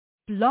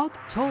Blog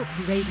Talk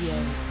Radio.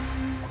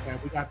 Okay,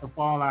 we got the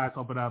phone lines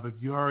open up. If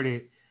you heard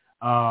it,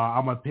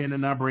 I'm going to pin the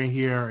number in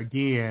here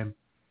again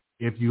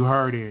if you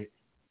heard it.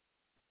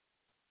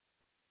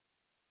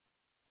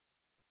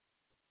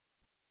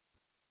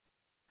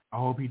 I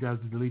hope he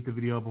doesn't delete the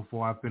video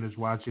before I finish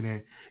watching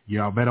it.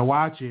 Y'all better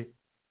watch it.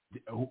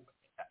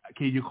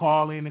 Can you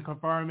call in and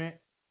confirm it?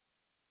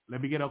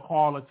 Let me get a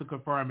caller to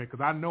confirm it,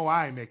 because I know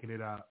I ain't making it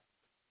up.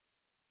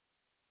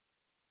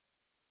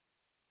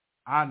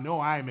 I know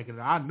I ain't making it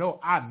up. I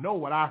know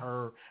what I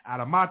heard out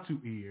of my two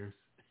ears.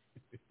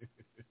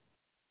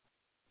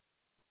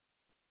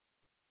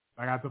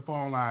 I got the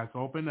phone lines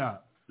open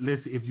up.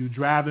 Listen, if you're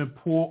driving,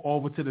 pull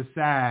over to the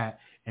side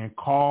and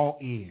call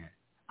in.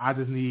 I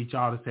just need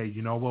y'all to say,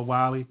 you know what,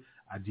 Wiley?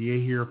 I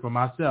did hear it for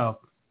myself.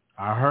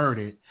 I heard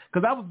it.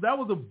 Because that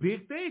was a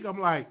big thing. I'm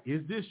like,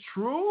 is this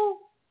true?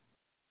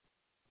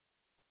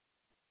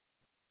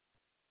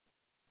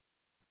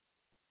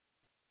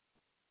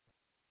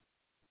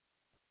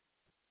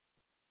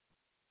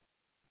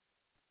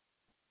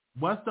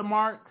 What's the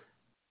mark?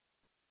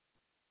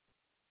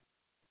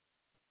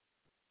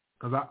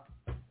 Because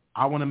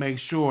I want to make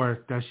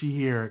sure that she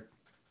hear it.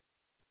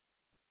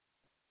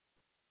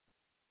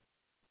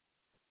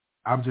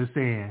 I'm just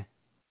saying.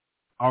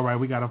 All right,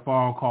 we got a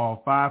phone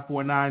call,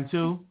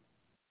 5492.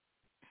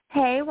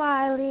 Hey,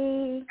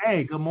 Wiley.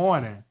 Hey, good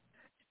morning.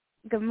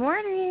 Good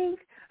morning.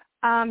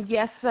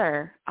 Yes,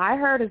 sir. I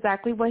heard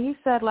exactly what he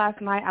said last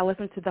night. I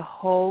listened to the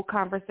whole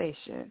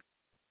conversation.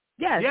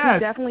 Yes. He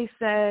definitely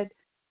said,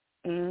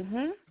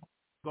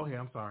 Go ahead,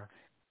 I'm sorry.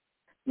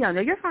 No,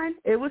 you're fine.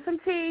 It was some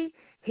tea.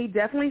 He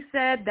definitely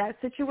said that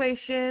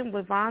situation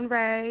with Von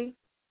Ray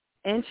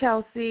and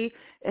Chelsea,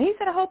 and he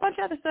said a whole bunch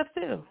of other stuff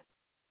too.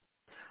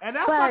 And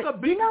that's like a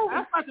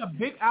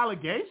big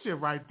allegation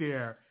right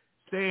there,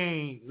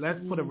 saying let's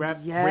put a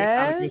rap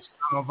allegation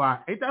on Von.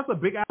 Ain't that a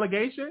big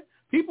allegation?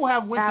 People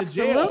have went to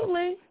jail.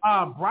 Absolutely.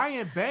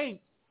 Brian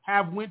Banks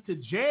have went to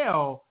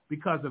jail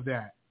because of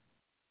that.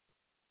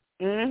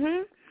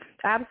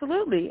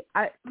 Absolutely.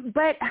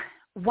 But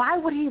why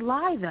would he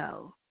lie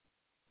though?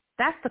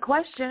 That's the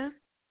question.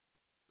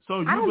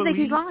 So I don't think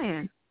he's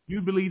lying.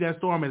 You believe that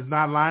Storm is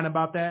not lying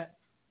about that?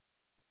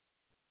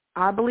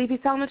 I believe he's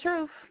telling the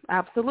truth.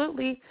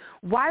 Absolutely.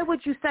 Why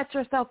would you set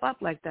yourself up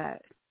like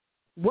that?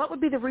 What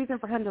would be the reason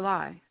for him to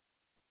lie?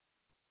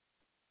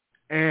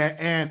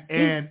 And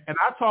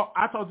I talked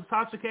to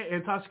Tasha K,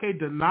 and Tasha K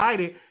denied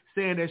it,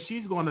 saying that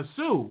she's going to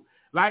sue.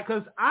 Like,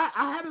 because I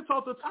had to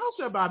talk to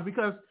Tasha about it,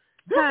 because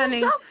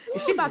honey,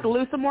 she's about to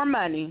lose some more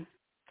money.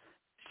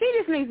 She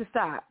just needs to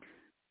stop.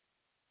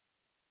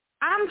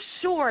 I'm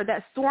sure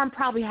that Storm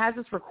probably has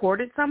this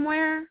recorded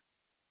somewhere.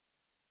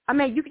 I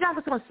mean, you're not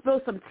just going to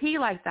spill some tea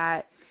like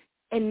that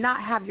and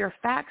not have your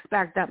facts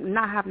backed up,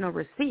 not have no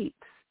receipts.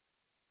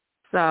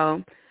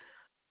 So,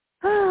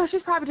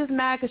 she's probably just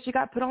mad because she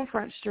got put on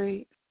Front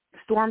Street.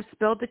 Storm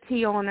spilled the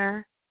tea on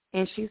her,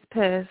 and she's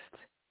pissed.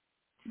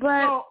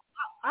 But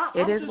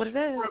it is what it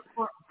is.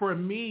 For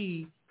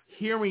me,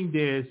 hearing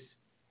this,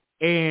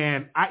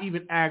 and I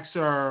even asked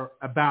her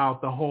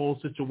about the whole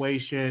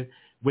situation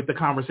with the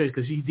conversation,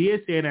 because she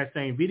did say in that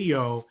same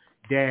video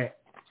that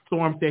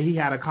Storm said he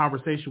had a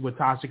conversation with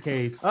Tasha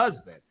K's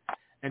husband,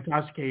 and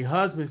Tasha K's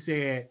husband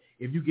said,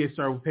 if you get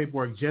served with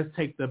paperwork, just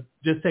take the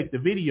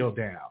video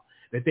down.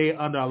 That they're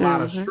under a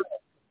lot of stress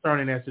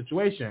concerning that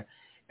situation.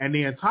 And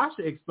then Tasha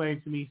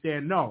explained to me,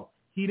 said, no,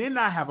 he did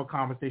not have a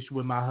conversation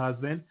with my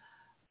husband.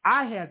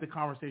 I had the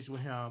conversation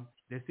with him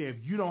that said, if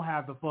you don't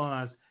have the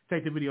funds,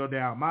 take the video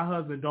down. My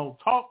husband don't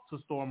talk to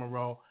Storm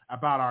Monroe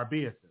about our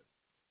business.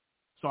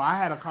 So I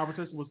had a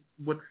conversation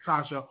with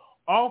Tasha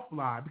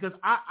offline, because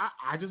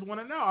I just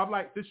want to know. I'm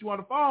like, since you on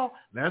the phone,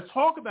 let's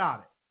talk about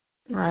it.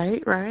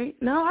 Right.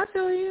 No, I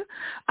feel you.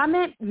 I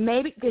mean,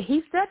 maybe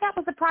he said that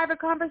was a private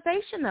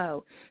conversation,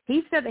 though.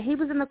 He said that he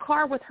was in the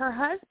car with her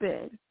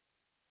husband,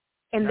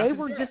 and they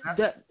were just,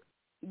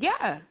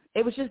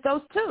 it was just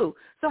those two.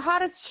 So how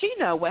does she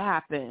know what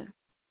happened?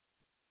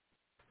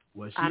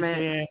 Well, she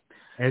said,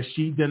 and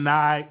she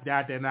denied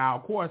that. Now,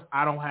 of course,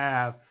 I don't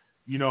have,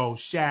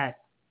 Shaq,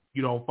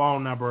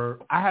 phone number.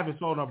 I have his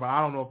phone number.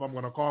 I don't know if I'm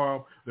going to call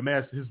him. The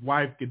man, his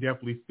wife, can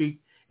definitely speak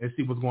and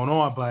see what's going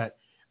on. But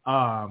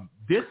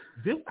this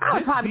I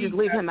would probably just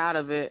leave him out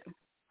of it.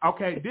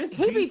 Okay,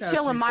 he be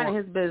chilling, minding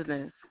his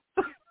business.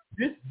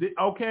 This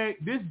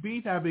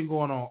beef has been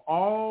going on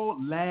all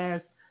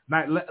last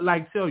night.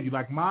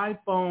 Like my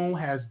phone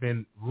has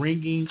been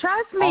ringing.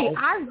 Trust me,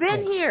 I've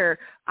been here.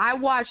 I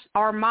watched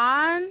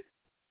Armand.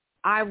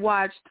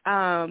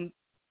 Armand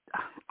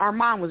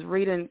was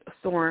reading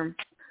Storm.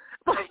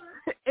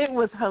 It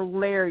was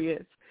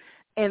hilarious.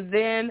 And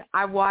then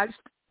I watched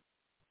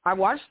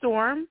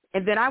Storm,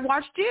 and then I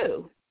watched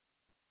you.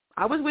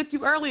 I was with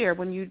you earlier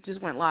when you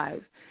just went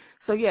live.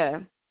 So yeah,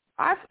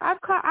 I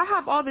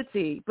have all the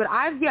tea, but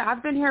I've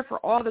been here for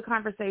all the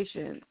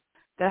conversations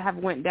that have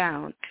went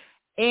down,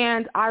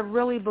 and I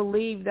really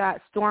believe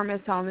that Storm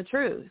is telling the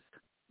truth.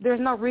 There's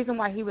no reason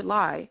why he would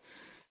lie,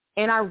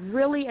 and I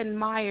really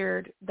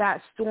admired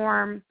that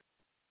Storm,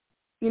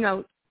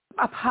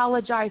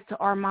 apologized to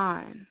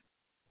Armand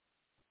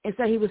and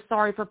said he was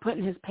sorry for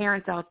putting his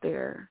parents out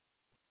there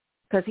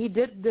because he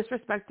did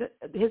disrespect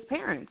his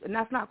parents, and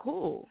that's not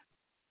cool.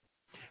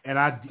 And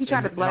he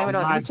tried to blame it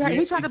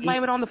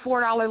on the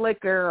 $4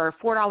 liquor or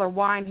 $4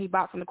 wine he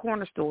bought from the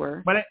corner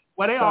store. But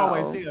they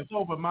always say a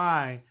sober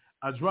mind,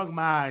 a drunk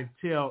mind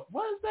tell.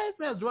 What is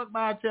that? A drunk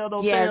mind tell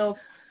no tales.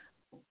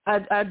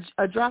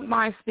 A drunk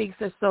mind speaks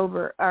a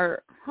sober,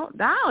 or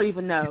I don't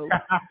even know.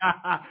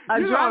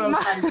 A drunk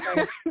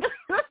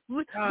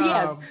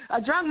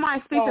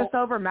mind speaks a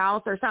sober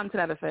mouth, or something to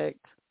that effect.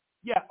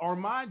 Yeah,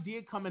 Armand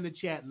did come in the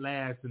chat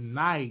last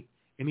night,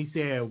 and he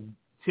said,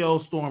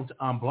 "Tell Storm to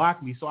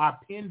unblock me." So I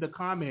pinned the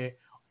comment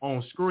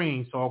on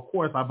screen. So of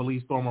course I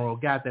believe Storm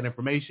got that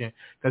information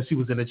because she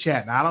was in the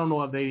chat. Now I don't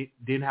know if they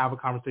didn't have a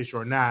conversation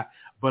or not,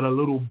 but a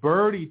little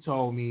birdie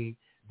told me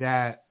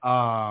that.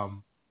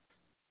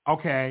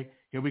 Okay,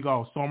 here we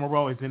go. Storm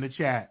Monroe is in the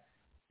chat.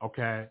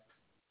 Okay.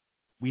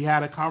 We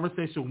had a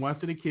conversation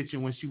once in the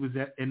kitchen when she was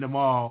in the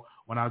mall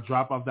when I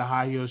dropped off the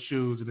high heel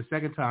shoes. And the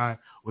second time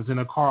was in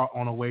a car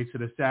on the way to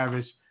the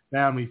Savage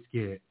Family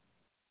skit.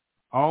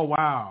 Oh,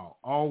 wow.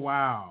 Oh,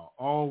 wow.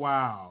 Oh,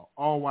 wow.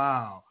 Oh,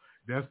 wow.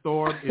 That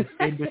Storm is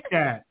in the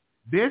chat.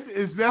 This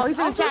is he's in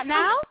the chat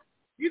now?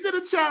 He's in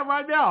the chat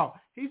right now.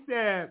 He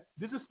said,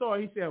 this is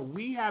Storm. He said,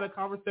 we had a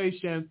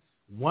conversation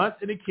once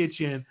in the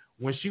kitchen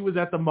when she was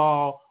at the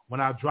mall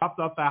when I dropped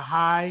off the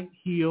high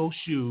heel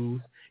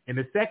shoes, and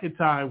the second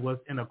time was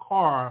in a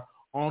car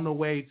on the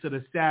way to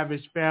the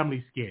Savage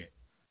Family skit.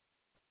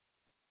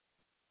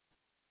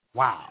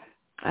 Wow.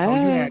 So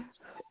you had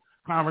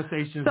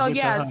conversations with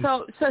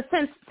her. So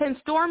since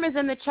Storm is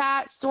in the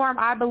chat, Storm,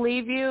 I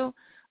believe you.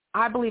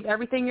 I believe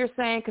everything you're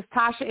saying because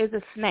Tasha is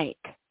a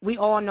snake. We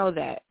all know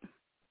that.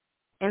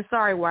 And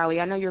sorry, Wiley,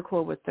 I know you're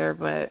cool with her,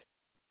 but,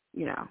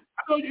 you know.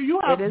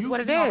 It is what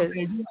it is.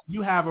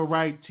 You have a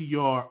right to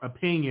your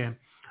opinion.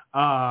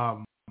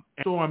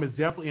 Storm is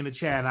definitely in the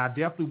chat, and I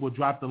definitely will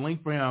drop the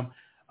link for him.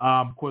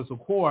 Of course,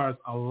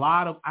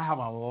 I have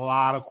a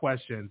lot of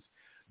questions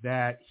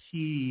that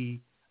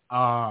he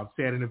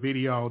said in the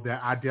video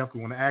that I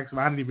definitely want to ask him.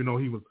 I didn't even know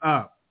he was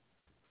up.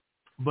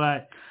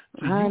 But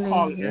you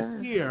call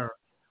it here.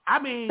 I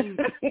mean,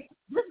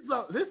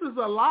 this is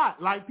a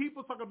lot. Like,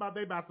 people talking about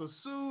they about to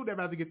sue, they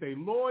about to get their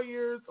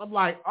lawyers. I'm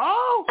like,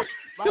 oh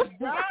my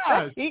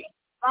gosh!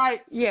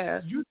 Like,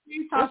 you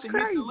see, Tasha,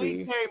 the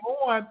link came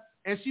on,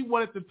 and she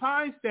wanted the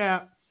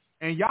timestamp,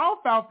 and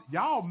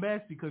y'all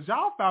messy because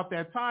y'all found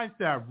that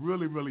timestamp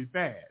really, really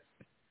fast.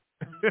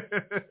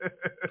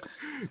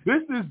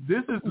 This is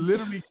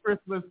literally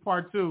Christmas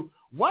part 2.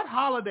 What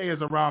holiday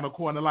is around the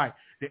corner? Like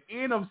the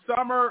end of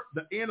summer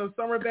bash?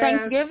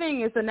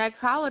 Thanksgiving is the next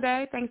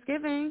holiday.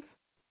 Thanksgiving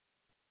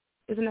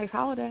is the next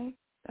holiday.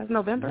 That's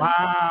November.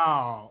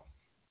 Wow.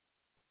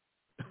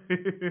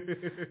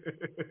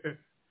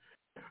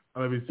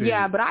 Let me see.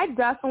 Yeah, but I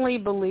definitely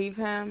believe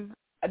him.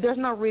 There's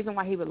no reason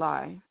why he would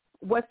lie.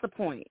 What's the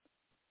point?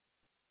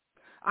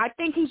 I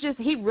think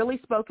he really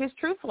spoke his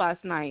truth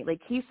last night.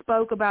 Like, he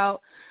spoke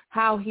about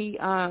how he,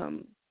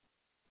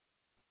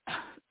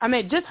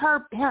 just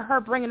her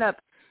bringing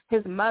up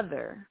his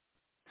mother.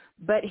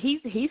 But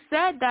he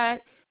said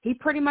that he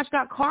pretty much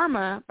got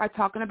karma by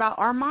talking about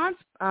Armand's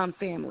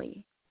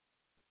family.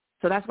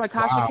 So that's why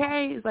Tasha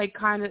K is like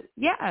kind of,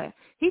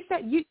 he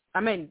said,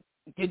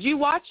 did you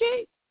watch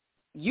it?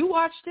 You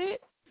watched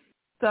it.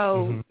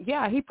 So,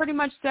 he pretty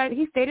much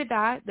stated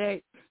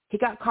that he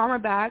got karma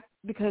back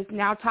because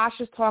now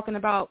Tasha's talking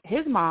about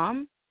his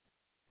mom,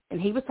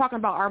 and he was talking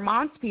about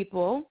Armand's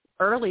people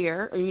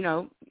earlier,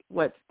 6-7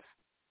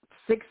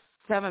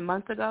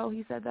 months ago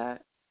he said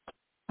that.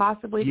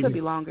 Possibly. It could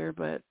be longer,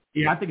 but.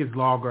 Yeah, I think it's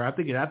longer. I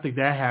think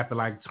that happened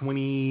like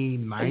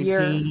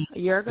 2019. A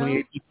year ago?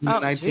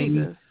 2019.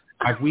 Jesus.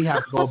 Like, we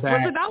have to go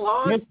back. Was it that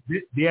long?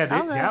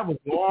 That was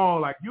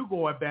long. Like, you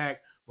going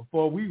back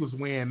before we was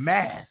wearing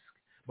masks,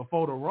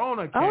 before the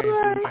Rona came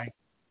through. Like,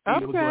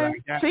 he was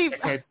like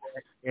that.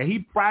 And he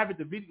private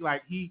the video,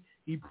 like he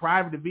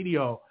private the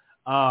video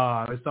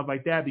and stuff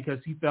like that because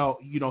he felt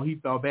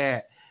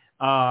bad.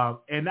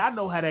 And I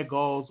know how that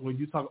goes when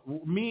you talk.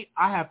 Me,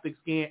 I have thick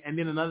skin, and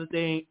then another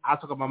thing, I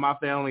talk about my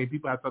family, and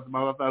people have talked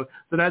about my family,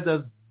 so that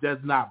does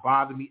not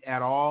bother me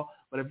at all.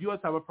 But if you're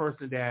the type of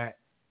person that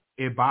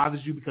it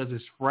bothers you because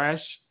it's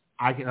fresh,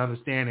 I can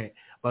understand it.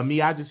 But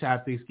me, I just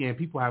have thick skin.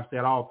 People have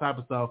said all type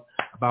of stuff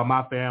about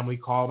my family,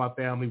 called my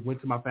family,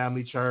 went to my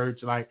family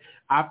church. Like,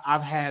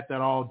 I've had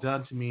that all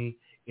done to me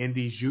in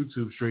these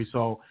YouTube streets.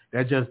 So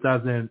that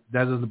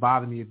doesn't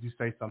bother me if you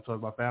say something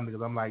about family,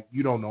 because I'm like,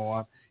 you don't know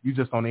them. You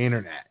just on the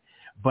internet.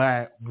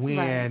 But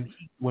when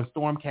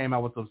Storm came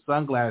out with those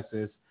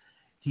sunglasses,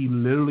 he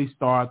literally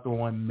started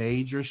throwing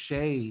major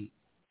shade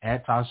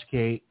at Tasha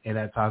K and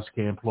at Tasha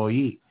K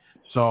employee.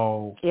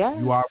 So you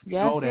already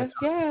know that.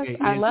 Yes.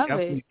 I love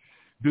it.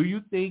 Do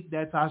you think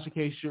that Tasha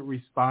K should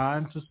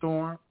respond to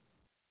Storm?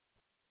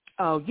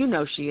 Oh, you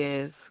know she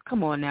is.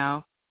 Come on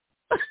now.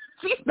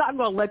 She's not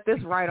going to let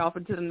this ride off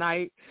into the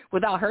night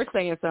without her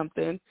saying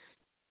something.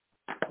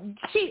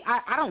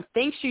 I don't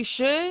think she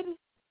should,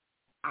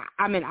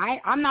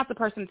 I'm not the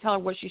person to tell her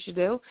what she should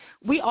do.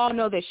 We all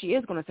know that she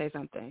is going to say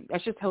something.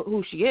 That's just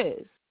who she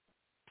is.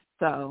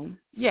 So,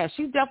 yeah,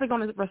 she's definitely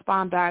going to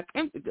respond back,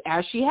 and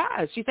as she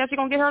has. She said she's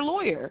going to get her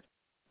lawyer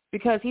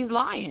because he's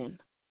lying.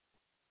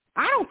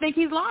 I don't think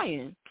he's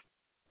lying.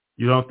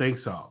 You don't think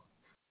so?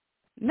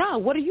 No.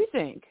 What do you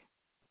think?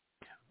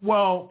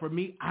 Well, for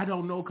me, I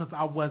don't know because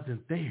I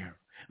wasn't there.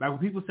 Like when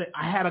people say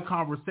I had a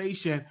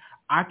conversation,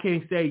 I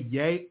can't say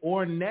yay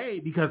or nay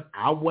because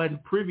I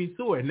wasn't privy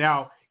to it.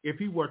 Now, if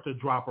he were to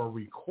drop a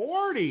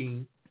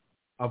recording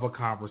of a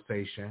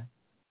conversation,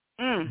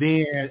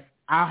 then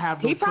I'll have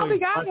no choice. He probably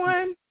got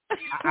one.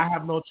 I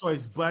have no choice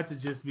but to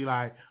just be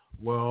like,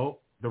 well,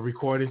 the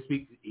recording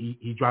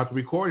he dropped the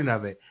recording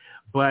of it.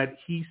 But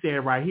he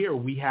said right here,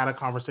 we had a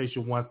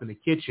conversation once in the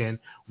kitchen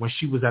when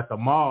she was at the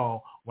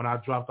mall when I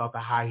dropped off the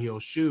high heel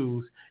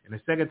shoes. And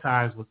the second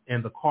time was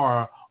in the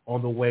car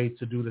on the way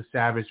to do the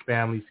Savage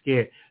Family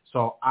skit.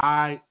 So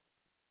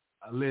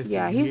listen.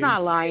 Yeah, he's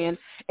not lying.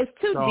 It's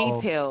too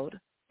detailed.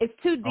 It's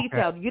too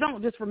detailed. Okay. You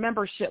don't just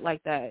remember shit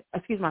like that.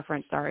 Excuse my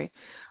French, sorry.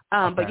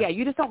 Okay. But yeah,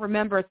 you just don't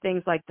remember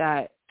things like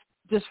that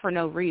just for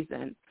no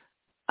reason.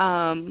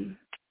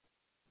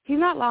 He's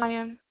not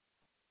lying.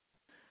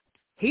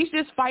 He's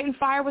just fighting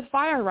fire with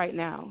fire right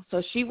now.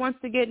 So she wants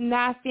to get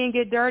nasty and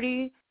get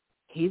dirty.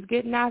 He's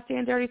getting nasty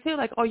and dirty too.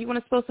 Like, oh, you want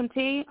to spill some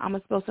tea? I'm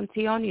going to spill some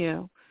tea on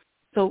you.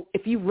 So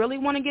if you really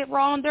want to get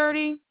raw and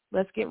dirty,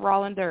 let's get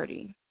raw and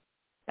dirty.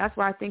 That's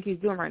what I think he's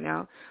doing right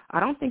now. I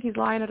don't think he's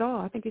lying at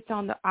all. I think he's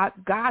telling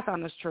God's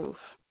honest truth.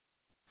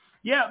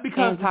 Yeah,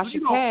 because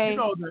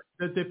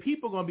the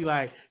people are going to be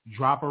like,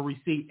 drop a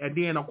receipt. And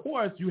then, of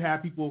course, you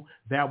have people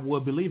that will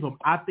believe him.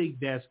 I think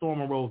that Storm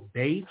and Rose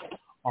base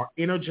are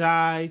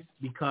energized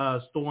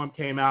because Storm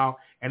came out,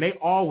 and they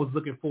all was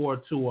looking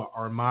forward to a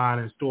Armand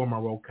and Storm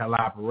and Rose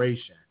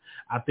collaboration.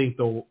 I think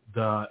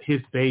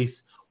his base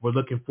was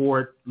looking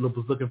forward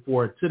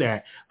to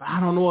that. But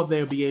I don't know if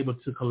they'll be able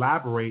to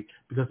collaborate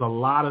because a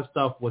lot of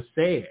stuff was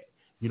said.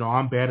 You know,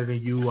 I'm better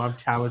than you. I'm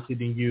talented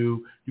than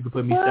you. You can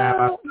put me side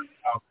by side.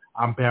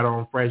 I'm better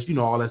on fresh. You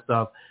know, all that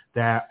stuff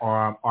that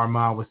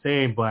Armand was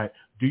saying. But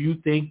do you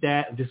think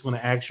that, I'm just going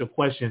to ask you a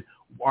question,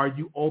 are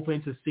you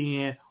open to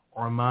seeing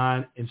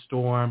Armand and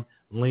Storm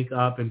link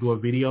up and do a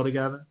video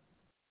together?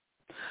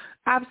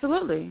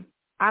 Absolutely.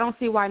 I don't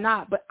see why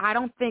not. But I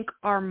don't think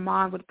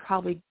Armand would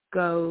probably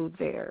go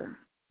there.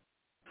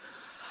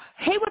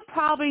 He would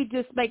probably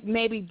just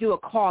maybe do a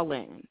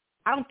call-in.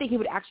 I don't think he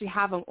would actually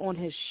have him on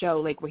his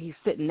show, like where he's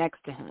sitting next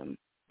to him.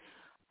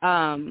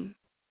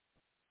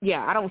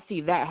 Yeah, I don't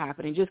see that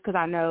happening. Just because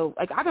I know,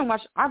 like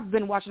I've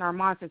been watching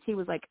Armand since he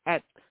was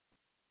at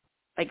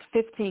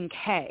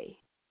 15K.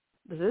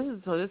 This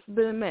has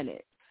been a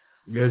minute.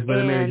 Yeah, it's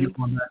been a minute.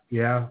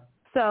 Yeah.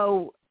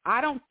 So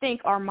I don't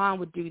think Armand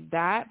would do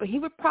that, but he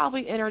would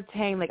probably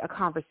entertain a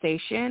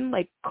conversation,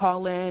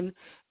 call in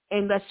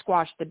and let's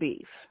squash the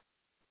beef.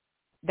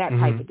 That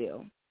type of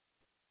deal.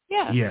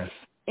 Yeah. Yes.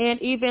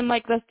 And even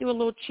let's do a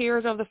little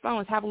cheers over the phone.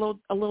 Let's have a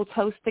little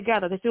toast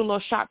together. Let's do a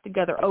little shot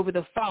together over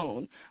the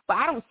phone. But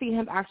I don't see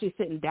him actually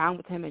sitting down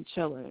with him and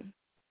chilling.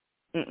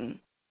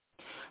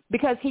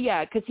 Because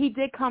he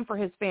did come for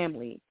his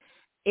family.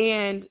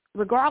 And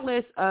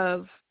regardless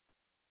of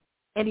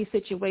any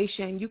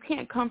situation, you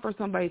can't come for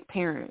somebody's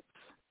parents.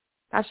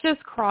 That's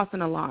just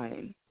crossing a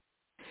line.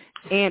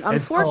 And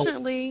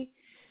unfortunately,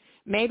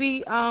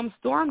 maybe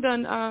Storm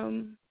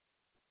done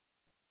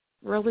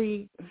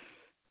really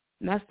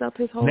messed up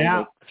his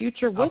whole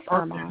future with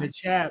Armand. In the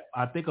chat,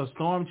 I think a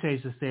Storm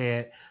Chaser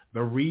said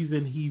the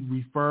reason he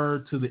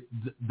referred to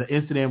the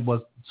incident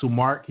was to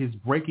mark his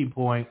breaking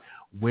point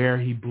where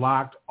he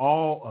blocked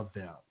all of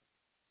them.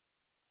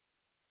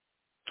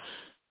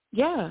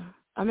 Yeah.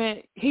 I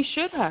mean, he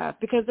should have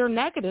because they're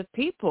negative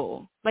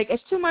people.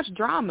 It's too much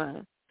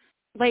drama.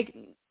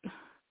 Anybody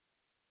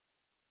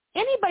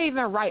in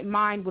their right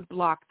mind would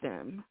block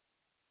them.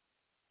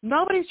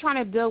 Nobody's trying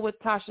to deal with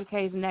Tasha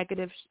K's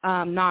negative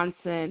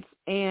nonsense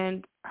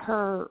and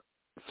her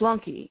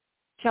flunky,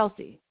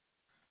 Chelsea.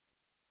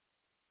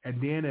 And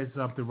then there's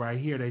something right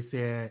here. They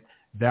said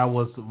that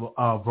was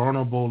a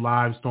vulnerable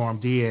live Storm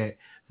did.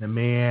 The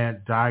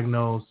man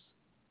disclosed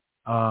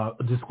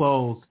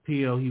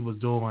pill he was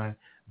doing.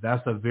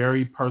 That's a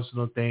very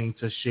personal thing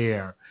to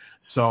share.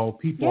 So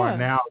people are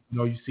now,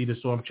 you see the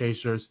Storm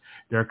Chasers,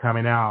 they're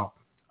coming out.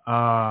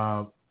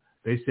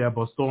 They said,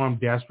 but Storm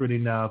desperate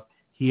enough,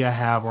 he'll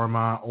have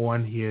Armand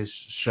on his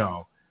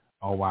show.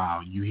 Oh, wow.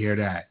 You hear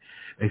that?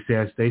 They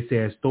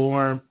said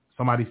Storm,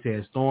 somebody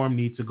said Storm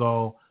needs to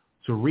go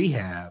to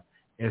rehab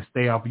and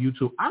stay off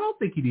YouTube. I don't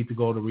think he needs to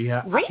go to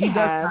rehab.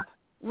 Rehab?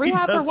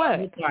 Rehab for what?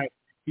 Like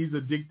he's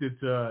addicted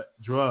to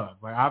drugs.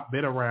 I've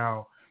been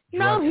around.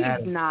 No, he's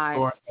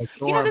not. This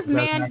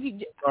man,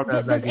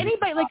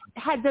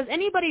 does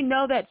anybody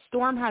know that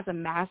Storm has a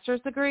master's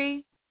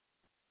degree?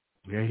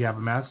 Yeah, he has a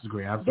master's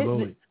degree.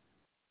 Absolutely.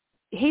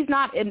 He's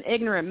not an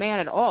ignorant man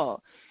at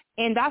all.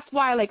 And that's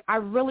why, I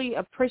really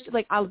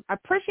appreciate, I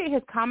appreciate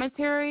his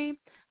commentary.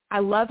 I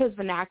love his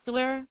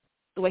vernacular,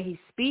 the way he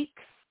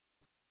speaks,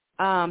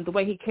 the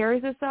way he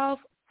carries himself.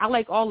 I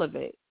like all of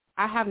it.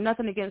 I have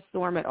nothing against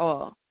Storm at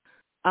all.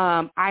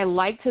 I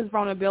liked his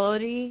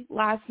vulnerability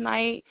last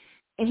night,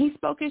 and he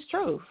spoke his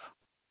truth.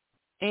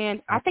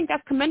 And I think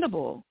that's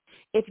commendable.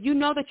 If you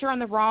know that you're on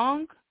the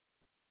wrong,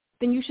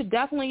 then you should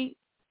definitely,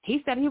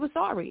 he said he was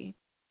sorry.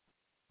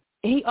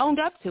 And he owned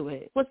up to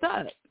it. What's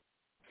up?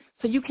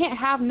 So you can't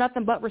have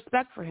nothing but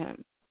respect for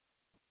him.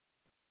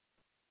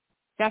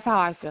 That's how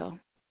I feel.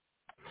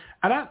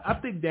 And I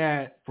think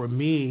that for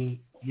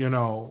me, you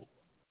know,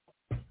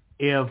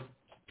 if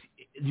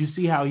you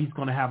see how he's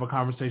going to have a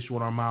conversation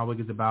with Armand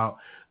Wiggins about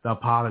the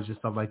apology and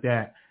stuff like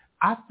that,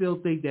 I still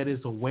think that is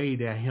a way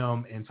that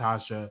him and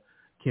Tasha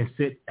can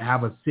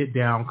have a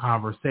sit-down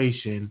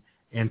conversation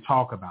and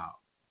talk about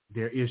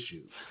their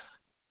issues.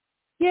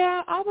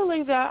 Yeah, I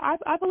believe that.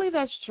 I believe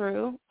that's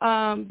true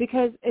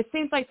because it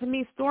seems like to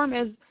me Storm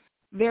is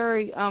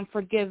very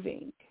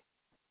forgiving.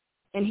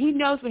 And he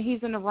knows when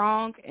he's in the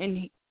wrong.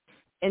 And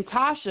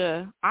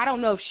Tasha, I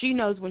don't know if she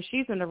knows when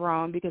she's in the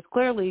wrong because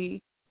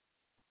clearly,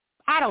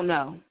 I don't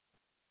know.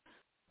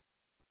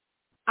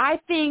 I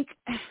think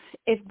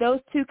if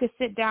those two could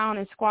sit down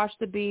and squash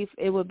the beef,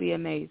 it would be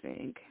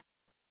amazing.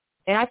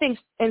 And I think,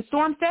 and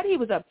Storm said he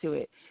was up to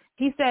it.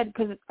 He said,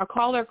 because a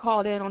caller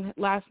called in on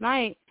last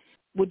night,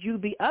 would you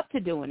be up to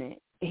doing it?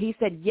 He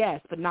said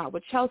yes, but not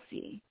with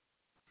Chelsea.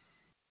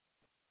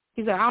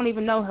 He's like, I don't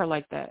even know her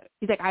like that.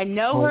 He's like, I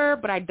know her,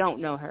 but I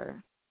don't know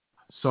her.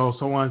 So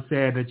someone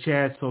said in the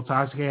chat, so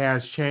Tasha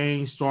has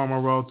changed Storm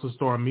Monroe to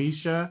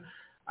Stormisha.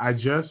 I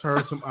just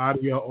heard some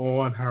audio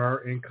on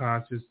her in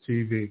Conscious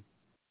TV.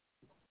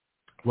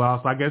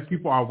 Well, so I guess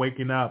people are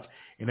waking up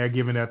and they're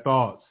giving their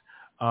thoughts.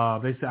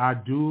 They said, I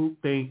do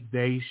think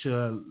they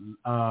should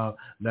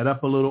let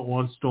up a little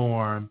on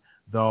Storm,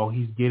 though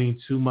he's getting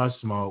too much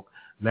smoke.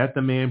 Let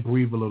the man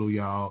breathe a little,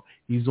 y'all.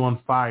 He's on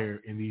fire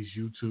in these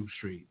YouTube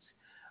streets.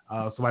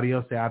 Somebody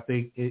else said, I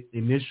think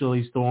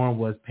initially Storm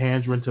was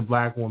pandering to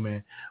black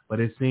women, but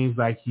it seems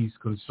like he's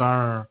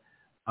concerned,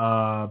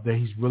 that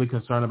he's really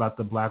concerned about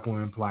the black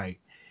woman plight.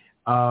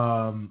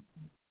 So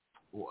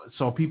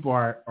people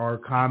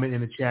are commenting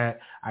in the chat.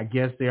 I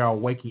guess they are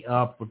waking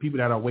up. For people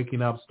that are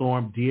waking up,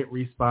 Storm did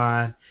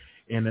respond,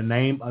 and the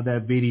name of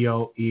that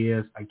video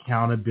is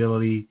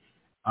Accountability.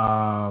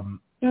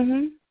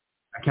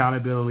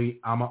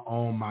 Accountability, I'ma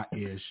own my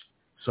ish.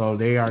 So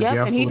they are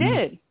definitely. And he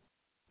did.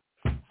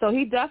 So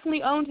he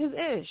definitely owned his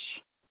ish.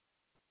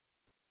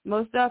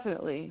 Most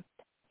definitely.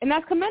 And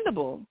that's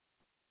commendable.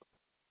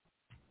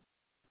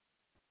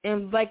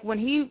 And like when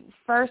he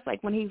first said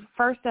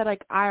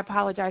like I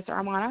apologize to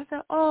Armand, I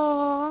said,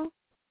 oh,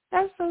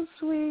 that's so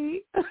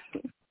sweet.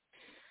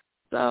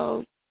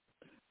 So,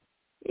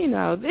 you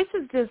know, this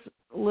is just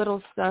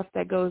little stuff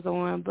that goes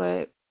on,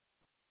 but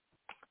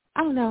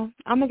I don't know.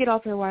 I'm gonna get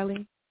off here,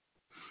 Wiley.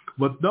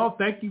 But no,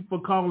 thank you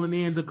for calling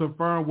in to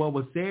confirm what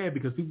was said,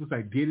 because people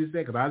say, did it say?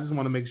 Because I just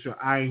want to make sure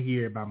I ain't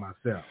hear it by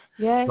myself.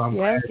 Yes,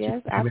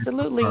 yes,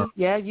 absolutely.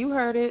 Yeah, you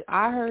heard it.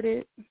 I heard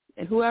it.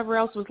 And whoever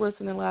else was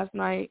listening last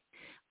night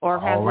or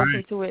has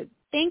listened to it,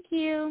 thank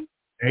you.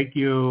 Thank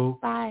you.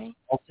 Bye.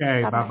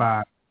 Okay,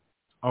 bye-bye.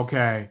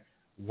 Okay.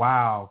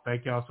 Wow.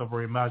 Thank y'all so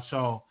very much.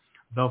 So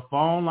the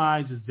phone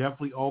lines is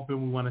definitely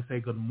open. We want to say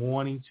good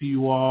morning to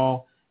you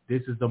all.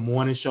 This is the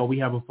morning show. We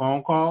have a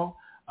phone call.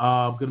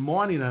 Good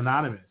morning,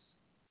 Anonymous.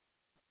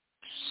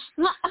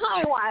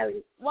 Hi,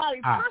 Wiley.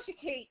 Hi. Tasha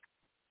Kate,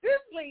 this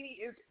lady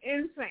is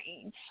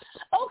insane.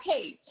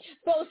 Okay,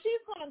 so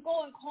she's going to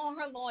go and call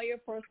her lawyer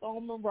for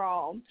Storm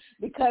Monroe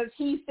because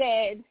he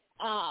said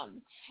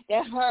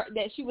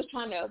that she was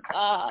trying to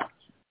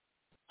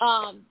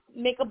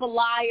make up a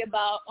lie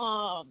about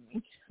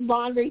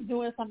Rondre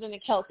doing something to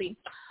Kelsey.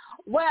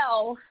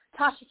 Well,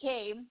 Tasha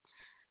K,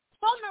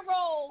 Storm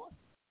Monroe,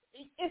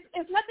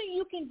 it's nothing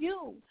you can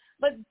do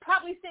but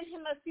probably send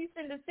him a cease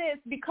and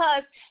desist,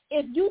 because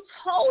if you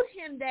told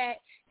him that,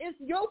 it's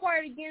your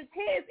word against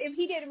his if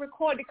he didn't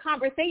record the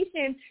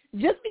conversation.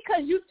 Just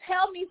because you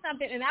tell me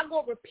something and I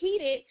go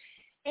repeat it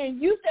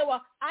and you say, well,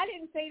 I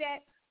didn't say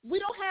that,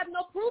 we don't have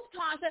no proof,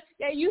 Tasha,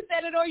 that you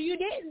said it or you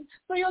didn't.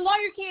 So your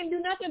lawyer can't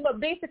do nothing but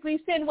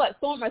basically send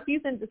Storm a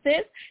cease and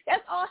desist.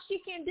 That's all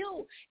she can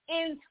do.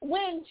 And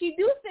when she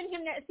do send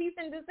him that cease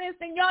and desist,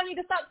 then y'all need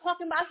to stop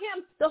talking about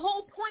him. The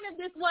whole point of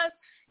this was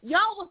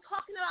y'all was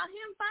talking about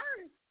him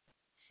first.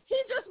 He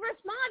just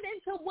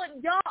responded to what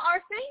y'all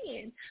are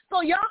saying.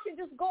 So y'all can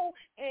just go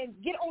and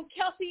get on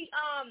Kelsey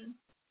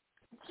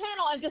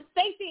channel and just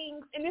say things,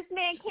 and this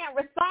man can't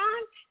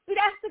respond. See,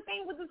 that's the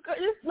thing with this girl,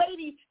 this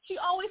lady. She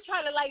always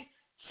try to like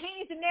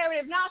change the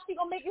narrative. Now she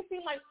gonna make it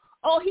seem like,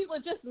 oh, he was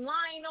just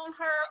lying on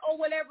her or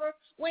whatever.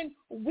 When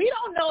we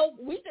don't know,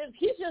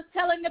 he's just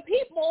telling the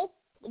people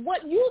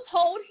what you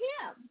told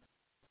him.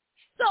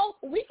 So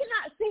we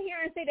cannot sit here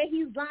and say that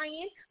he's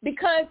lying,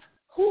 because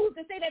who's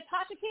to say that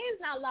Tasha K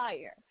is not a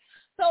liar?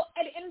 So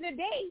at the end of the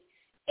day,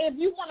 if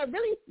you want to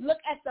really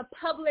look at the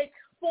public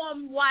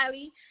forum,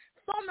 Wiley,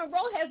 Storm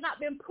Monroe has not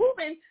been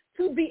proven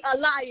to be a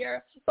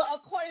liar, but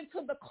according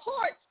to the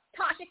court,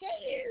 Tasha K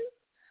is.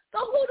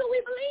 So who do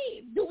we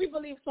believe? Do we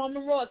believe Storm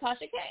Monroe or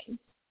Tasha K?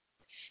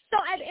 So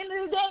at the end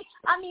of the day,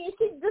 I mean,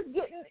 she's just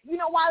getting,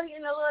 Wiley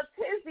in a little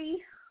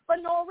tizzy for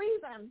no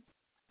reason.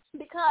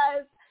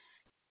 Because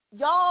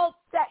y'all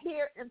sat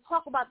here and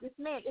talk about this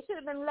man. It should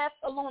have been left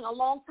alone a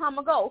long time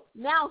ago.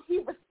 Now he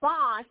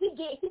responds. He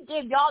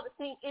gave y'all the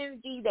same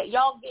energy that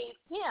y'all gave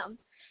him.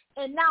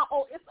 And now,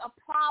 it's a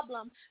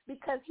problem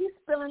because he's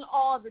spilling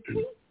all the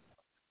tea.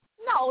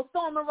 No,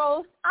 Storm and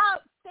Rose,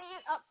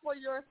 stand up for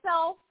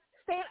yourself.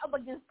 Stand up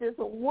against this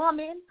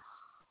woman.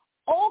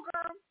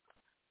 Ogre,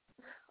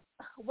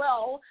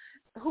 well,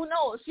 who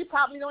knows? She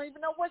probably don't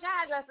even know which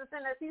address to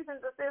send a cease and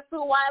desist to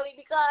Wiley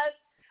because,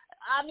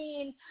 I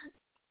mean,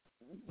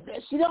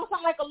 she don't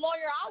sound like a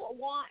lawyer I would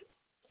want.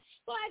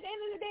 So at the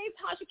end of the day,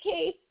 Tasha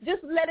K,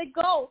 just let it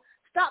go.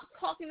 Stop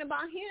talking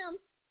about him,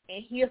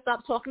 and he'll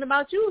stop talking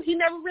about you. He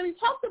never really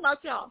talked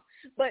about y'all.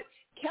 But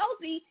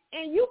Kelsey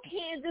and you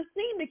can't just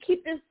seem to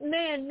keep this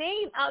man's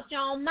name out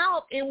your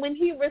mouth, and when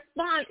he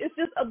responds, it's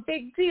just a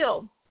big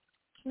deal.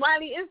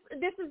 Wiley,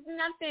 this is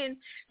nothing.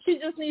 She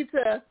just needs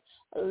to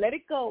let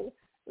it go.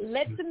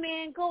 Let the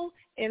man go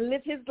and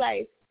live his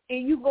life.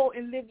 And you go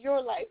and live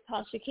your life,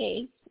 Tasha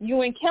K,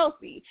 you and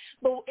Kelsey.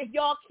 But if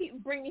y'all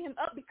keep bringing him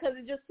up because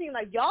it just seemed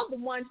like y'all the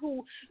one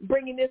who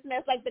bringing this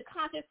mess, like the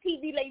Conscious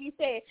TV lady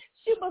said,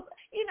 she was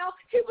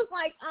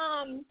like,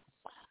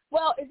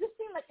 well, it just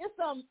seemed like it's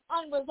some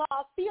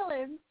unresolved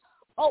feelings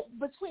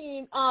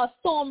between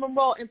Storm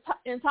Monroe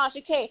and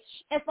Tasha K.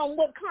 And from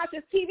what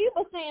Conscious TV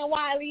was saying,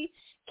 Wiley,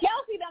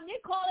 Kelsey done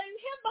been calling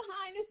him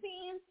behind the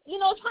scenes,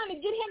 trying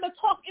to get him to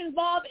talk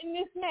involved in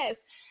this mess.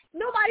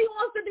 Nobody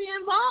wants to be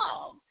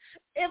involved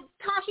if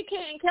Tasha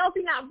K and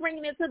Kelsey not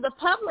bringing it to the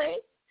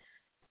public.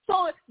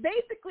 So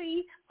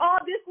basically, all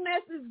this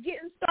mess is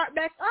getting started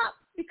back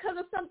up because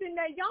of something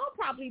that y'all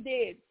probably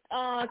did,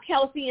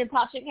 Kelsey and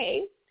Tasha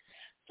K.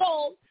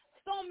 So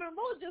Storm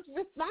Monroe just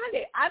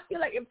responded. I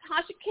feel like if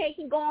Tasha K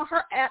can go on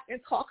her app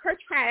and talk her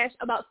trash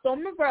about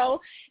Storm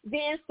Monroe,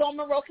 then Storm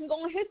Monroe can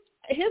go on his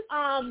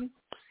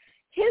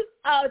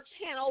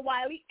channel,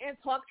 Wiley, and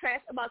talk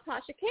trash about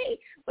Tasha K.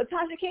 But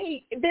Tasha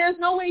K, there's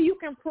no way you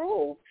can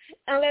prove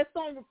unless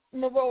Storm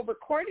Monroe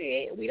recorded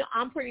it.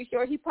 I'm pretty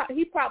sure he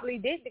probably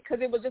did because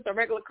it was just a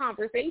regular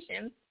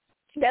conversation.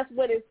 That's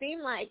what it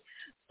seemed like.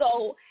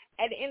 So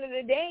at the end of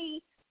the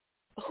day,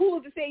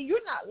 who's to say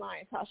you're not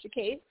lying, Tasha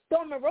K?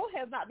 Storm Monroe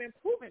has not been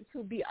proven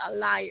to be a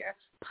liar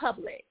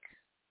public.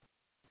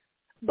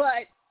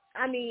 But,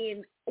 I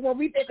mean, when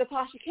we think of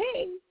Tasha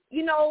K,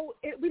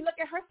 we look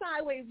at her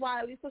sideways,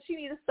 Wiley, so she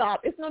needs to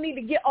stop. It's no need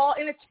to get all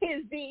in a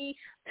tizzy,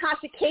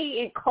 Tasha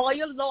K, and call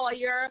your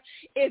lawyer.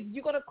 If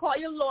you're going to call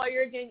your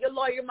lawyer, then your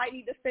lawyer might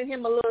need to send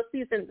him a little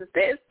cease and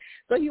desist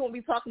so he won't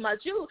be talking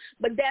about you.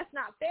 But that's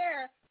not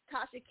fair,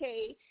 Tasha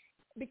K,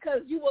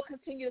 because you will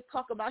continue to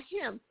talk about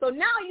him. So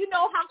now you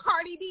know how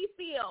Cardi B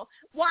feels,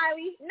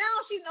 Wiley.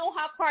 Now she knows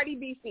how Cardi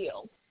B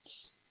feels.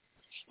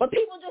 But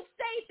people just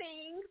say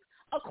things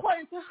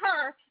according to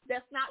her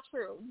that's not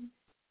true.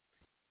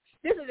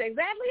 This is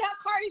exactly how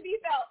Cardi B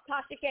felt,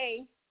 Tasha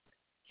K,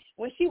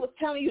 when she was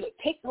telling you to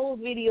take those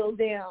videos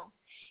down.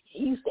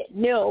 You said,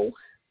 no,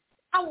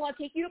 I want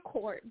to take you to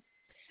court.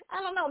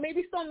 I don't know,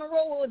 maybe Storm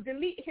Monroe will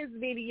delete his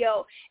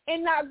video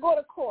and not go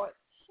to court.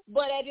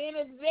 But at the end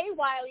of the day,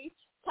 Wiley,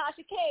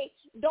 Tasha K,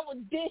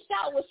 don't dish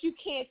out what you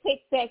can't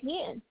take back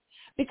in.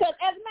 Because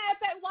as a matter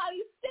of fact,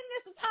 Wiley, send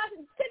this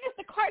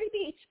to Cardi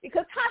B,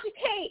 because Tasha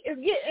K is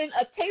getting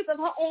a taste of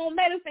her own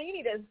medicine. You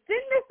need to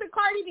send this to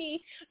Cardi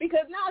B,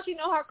 because now she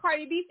know how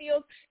Cardi B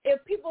feels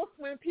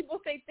when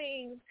people say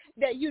things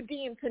that you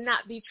deem to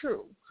not be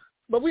true.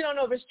 But we don't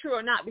know if it's true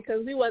or not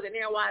because we wasn't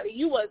there, Wiley.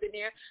 You wasn't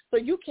there, so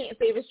you can't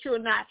say if it's true or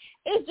not.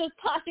 It's just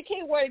Tasha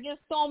K word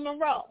against Storm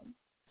Monroe.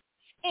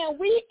 And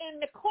we in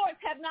the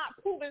courts have not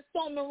proven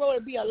Storm Monroe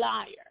to be a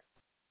liar.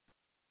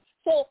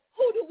 So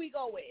who do we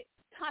go with?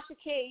 Tasha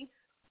K,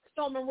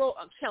 Storm Monroe,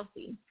 or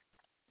Kelsey?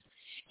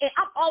 And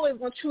I'm always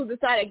going to choose the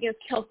side against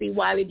Kelsey,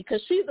 Wiley,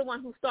 because she's the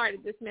one who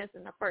started this mess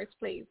in the first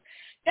place.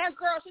 That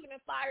girl should have been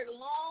fired a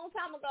long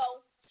time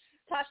ago.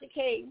 Tasha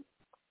K,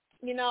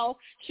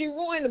 she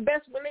ruined the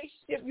best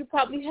relationship you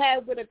probably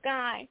had with a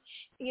guy,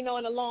 in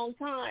a long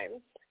time.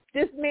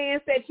 This man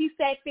said he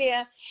sat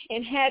there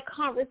and had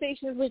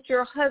conversations with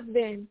your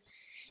husband.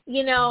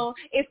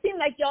 It seemed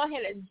like y'all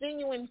had a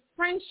genuine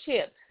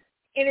friendship,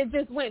 and it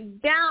just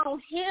went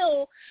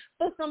downhill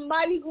for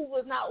somebody who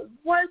was not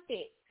worth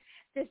it.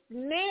 This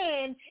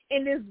man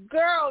and this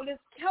girl, this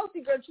Kelsey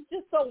girl, she's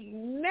just so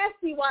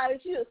messy, Wiley.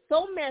 She's just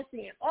so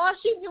messy. And all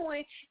she's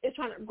doing is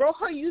trying to grow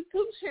her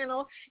YouTube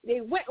channel. We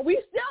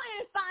still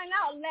didn't find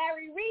out,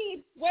 Larry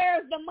Reed,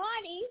 where's the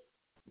money?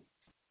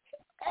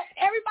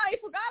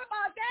 Everybody forgot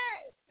about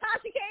that.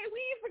 Tasha K,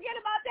 we didn't forget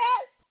about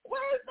that.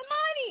 Where's the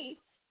money?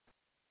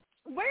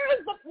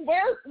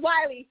 Where's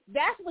Wiley?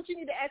 That's what you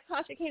need to ask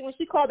Tasha K when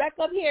she called back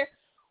up here.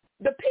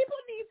 The people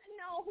need to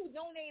know who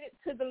donated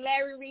to the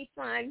Larry Reed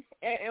Fund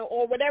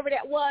or whatever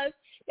that was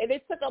that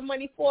they took up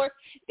money for.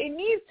 They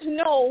need to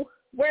know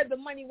where the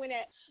money went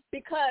at,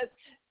 because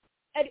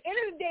at the end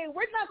of the day,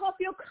 we're not going to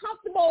feel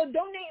comfortable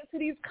donating to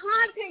these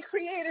content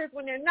creators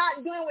when they're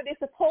not doing what they're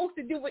supposed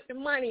to do with the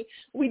money.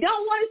 We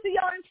don't want to see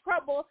y'all in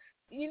trouble.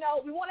 You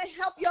know, we want to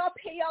help y'all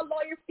pay y'all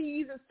lawyer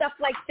fees and stuff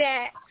like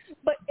that,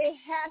 but it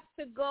has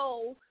to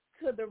go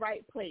to the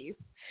right place.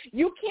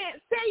 You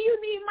can't say you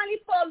need money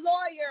for a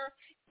lawyer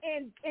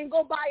and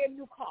go buy a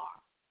new car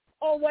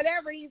or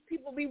whatever these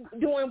people be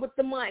doing with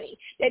the money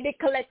that they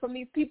collect from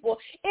these people.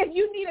 If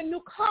you need a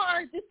new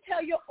car, just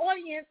tell your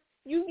audience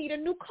you need a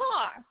new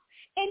car,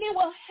 and it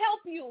will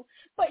help you.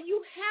 But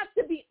you have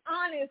to be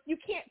honest. You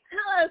can't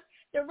tell us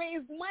to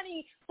raise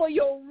money for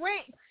your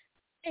rent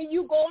and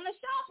you go on a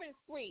shopping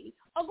spree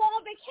or go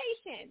on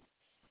vacation.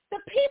 The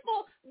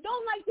people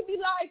don't like to be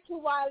lied to,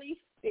 Wiley.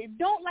 They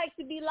don't like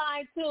to be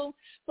lied to.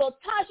 So,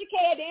 Tasha K,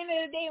 at the end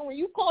of the day, when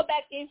you call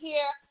back in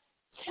here,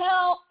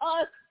 tell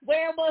us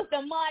where was the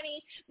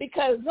money,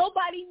 because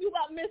nobody knew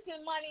about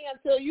missing money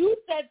until you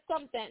said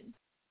something.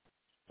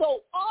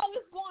 So all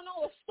this going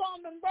on with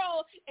Storm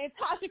Monroe and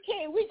Tasha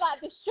K, we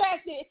got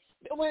distracted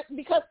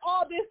because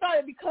all this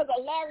started because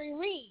of Larry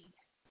Reed.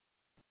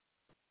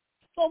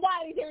 So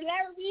Wiley, did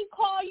Larry Reed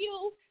call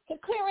you to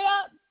clear it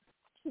up?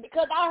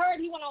 Because I heard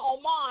he went on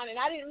Oman, and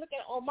I didn't look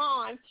at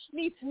Oman.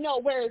 Need to know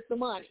where is the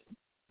money.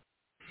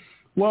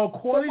 Well,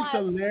 according to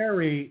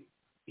Larry,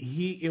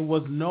 it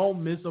was no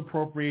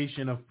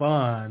misappropriation of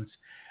funds.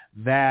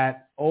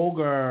 That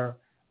Ogre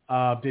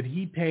that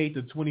he paid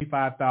the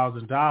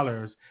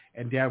 $25,000,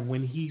 and that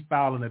when he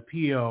filed an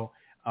appeal,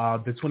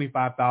 the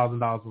 $25,000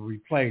 was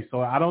replaced. So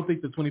I don't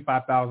think the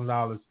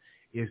 $25,000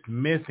 is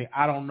missing.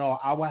 I don't know.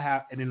 I will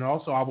have, and then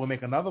also I will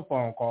make another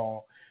phone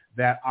call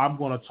that I'm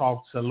going to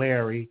talk to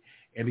Larry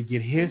and to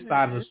get his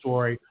side of the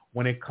story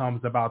when it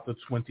comes about the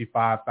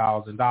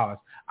 $25,000.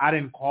 I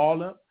didn't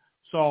call him,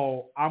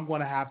 so I'm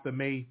going to have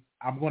to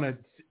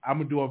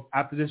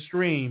after this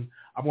stream,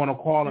 I'm going to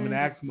call him and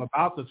ask him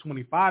about the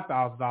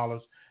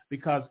 $25,000,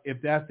 because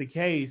if that's the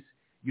case,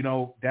 you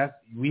know,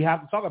 we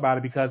have to talk about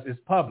it because it's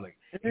public.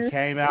 It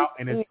came out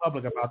and it's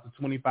public about the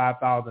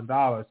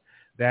 $25,000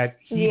 that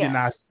he did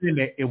not spend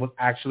it. It was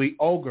actually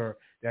Ogre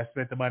that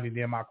spent the money.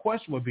 Then my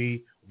question would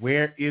be,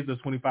 where did the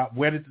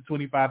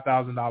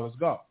 $25,000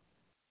 go?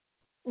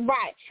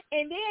 Right.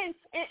 And then,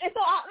 and so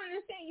I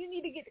understand you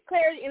need to get the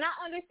clarity, and I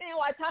understand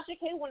why Tasha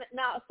K wanted,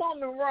 now, Storm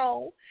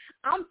Monroe,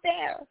 I'm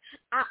fair.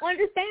 I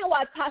understand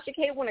why Tasha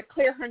K want to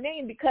clear her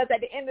name, because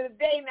at the end of the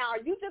day now,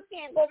 you just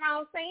can't go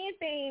around saying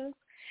things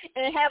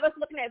and have us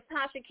looking at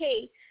Tasha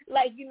K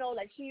like, you know,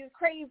 like she's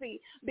crazy,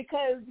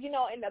 because, you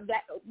know,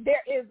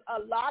 there is a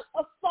lot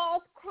of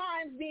false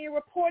crimes being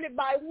reported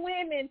by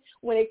women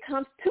when it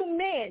comes to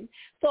men.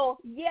 So,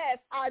 yes,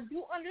 I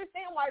do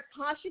understand why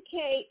Tasha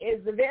K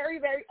is very,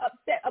 very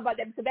upset about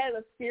that, because that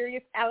is a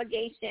serious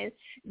allegation.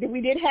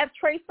 We did have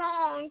Trey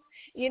Songz,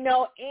 you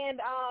know,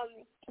 and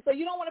so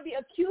you don't want to be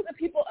accusing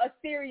people of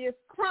serious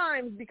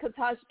crimes, because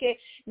Tasha K,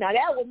 now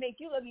that would make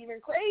you look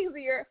even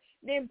crazier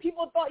than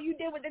people thought you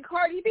did with the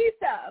Cardi B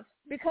stuff,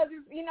 because,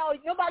 you know,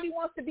 nobody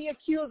wants to be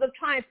accused of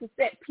trying to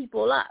set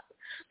people up.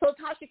 So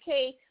Tasha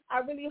K, I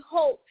really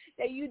hope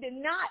that you did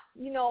not,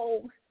 you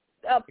know,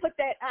 put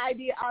that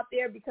idea out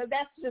there, because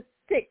that's just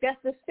sick.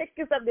 That's the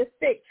sickest of the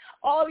sick.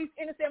 All these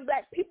innocent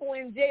black people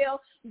in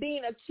jail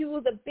being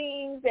accused of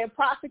things and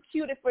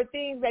prosecuted for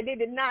things that they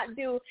did not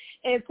do,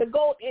 and to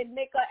go and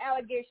make an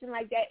allegation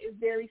like that is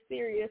very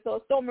serious.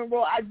 So Storm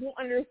Monroe, I do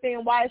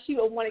understand why she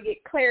would want to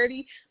get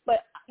clarity,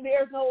 but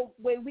there's no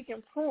way we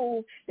can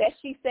prove that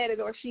she said it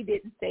or she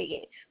didn't say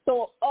it.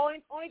 So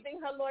only thing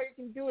her lawyer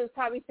can do is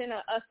probably send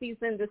a cease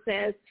and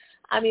desist.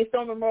 I mean,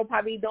 Storm Monroe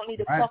probably don't need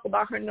to talk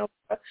about her no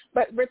more.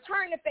 But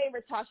return the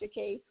favor, Tasha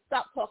K.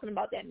 Stop talking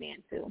about that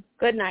man too.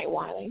 Good night,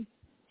 Wiley.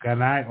 Good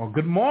night or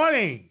good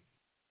morning.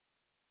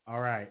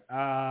 All right.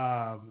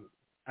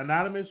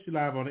 Anonymous, you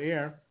live on the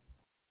air.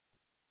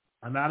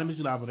 Anonymous,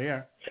 you live on the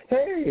air.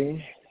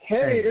 Hey,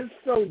 it's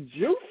so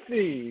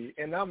juicy,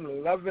 and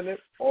I'm loving it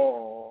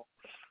all.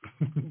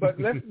 But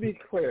let's be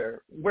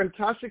clear. When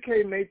Tasha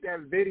K made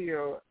that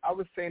video, I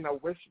was saying I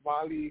wish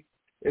Wiley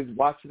is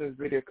watching this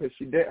video, because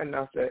she did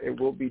announce that it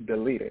will be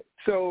deleted.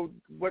 So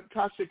what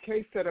Tasha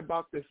K said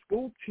about the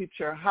school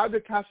teacher, how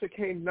did Tasha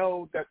K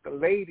know that the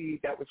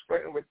lady that was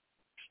flirting with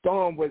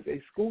Storm was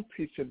a school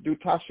teacher? Do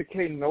Tasha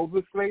K know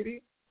this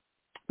lady?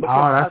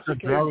 Because that's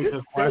Tasha a very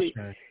good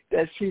question.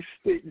 That she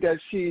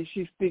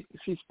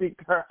speak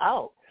her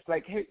out.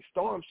 Like, hey,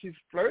 Storm, she's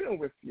flirting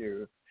with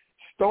you.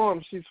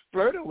 Storm, she's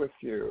flirting with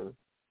you.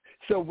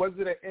 So was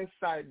it an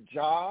inside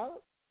job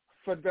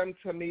for them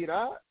to meet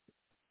up,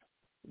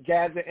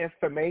 gather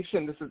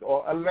information? This is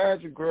all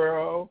alleged,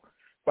 girl,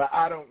 but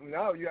I don't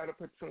know. You got to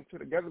put two and two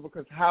together,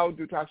 because how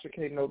do Tasha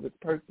K know this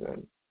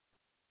person?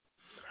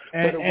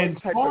 And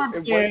Storm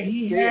said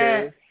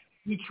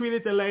he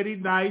treated the lady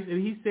nice,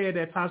 and he said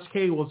that Tasha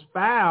K was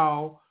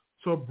foul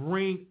to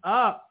bring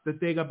up the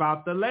thing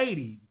about the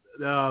lady.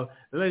 The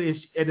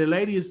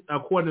lady is,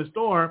 according to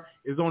Storm,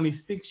 is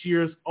only 6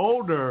 years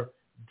older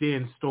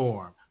than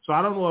Storm. So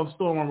I don't know if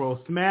Storm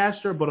Monroe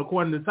smashed her, but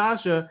according to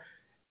Tasha,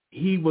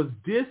 he was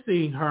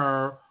dissing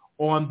her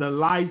on the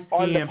Light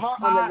Skin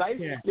podcast. On the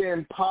Light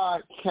Skin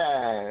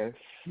podcast.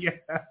 Yeah.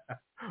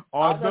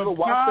 I never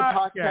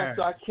watched the podcast,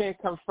 so I can't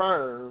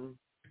confirm.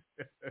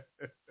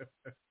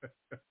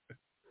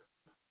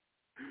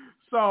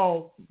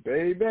 So,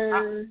 baby.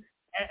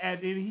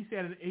 And then he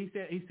said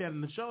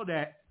in the show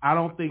that I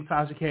don't think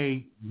Tasha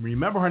K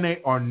remember her name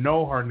or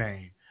know her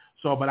name.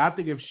 So, but I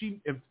think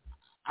if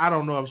I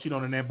don't know if she know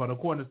her name, but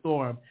according to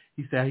Storm,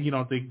 he said he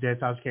don't think that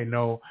Tasha K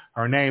know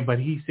her name, but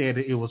he said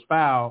that it was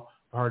foul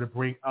for her to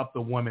bring up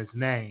the woman's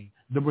name,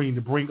 to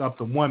bring up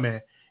the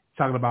woman,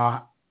 talking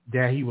about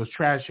that he was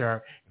trashing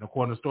her. And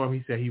according to Storm,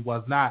 he said he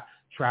was not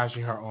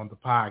trashing her on the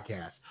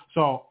podcast.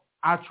 So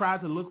I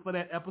tried to look for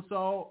that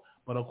episode,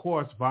 but of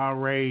course, Von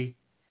Ray,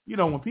 you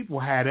know, when people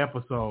had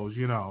episodes,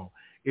 you know,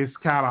 it's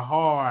kind of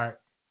hard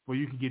for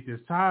you to get this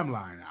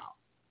timeline out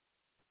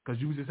because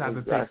you just have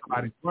to take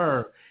somebody's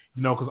word,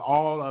 you know, because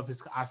all of his,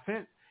 I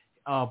sent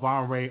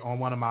Von Ray on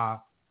one of my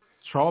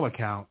troll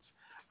accounts.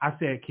 I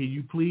said, can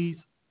you please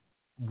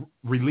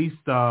release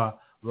the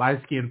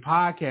Light Skin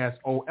podcast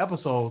old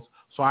episodes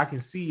so I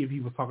can see if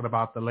he was talking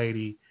about the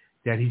lady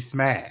that he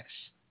smashed?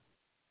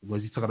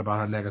 Was he talking about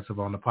her negative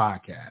on the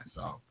podcast?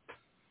 So.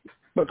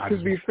 But to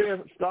be fair,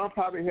 Storm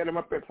probably hit him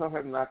up and told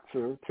him not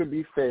to. To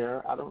be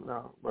fair, I don't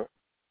know, but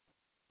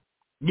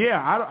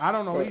yeah, I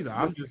don't know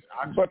either.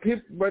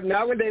 But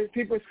nowadays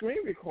people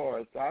screen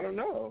record, so I don't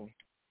know.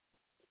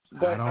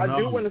 But I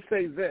do want to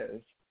say this.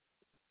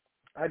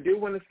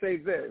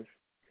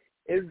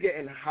 It's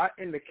getting hot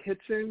in the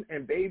kitchen,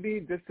 and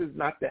baby, this is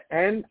not the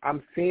end.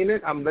 I'm seeing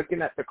it. I'm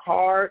looking at the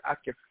card. I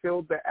can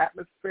feel the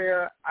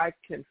atmosphere. I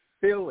can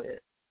feel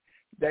it.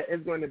 That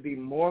is going to be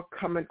more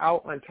coming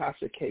out on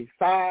Tasha K's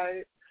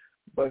side,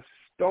 but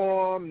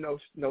Storm, no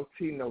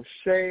tea, no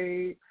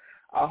shade.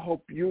 I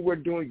hope you were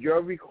doing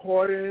your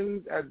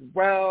recordings as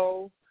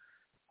well.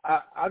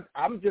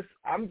 I'm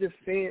just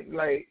seeing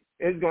like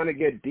it's going to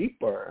get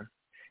deeper.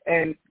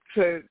 And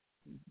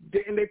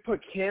didn't they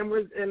put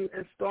cameras in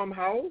Storm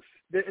house?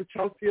 Didn't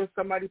Chelsea or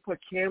somebody put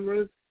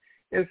cameras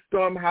in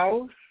Storm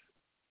house?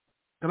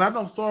 Because I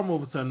know Storm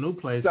moved to a new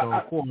place, so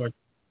of course.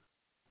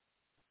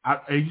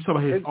 You talking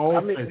about his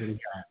old place that he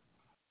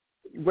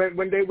got?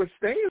 When they were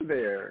staying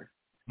there.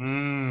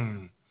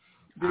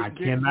 I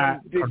cannot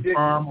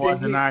confirm or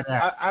deny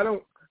that. I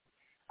don't.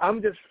 I'm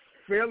just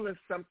feeling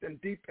something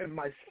deep in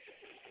my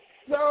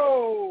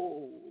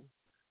soul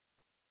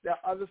that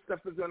other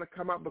stuff is going to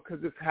come out because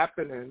it's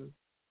happening.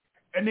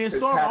 And then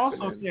Storm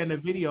also said in the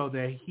video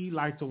that he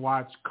liked to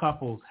watch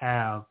couples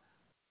have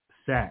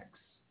sex.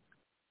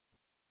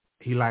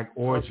 He liked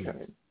orgies.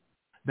 Okay.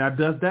 Now,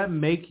 does that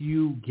make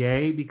you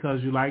gay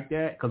because you like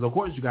that? Because, of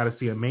course, you got to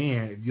see a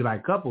man. If you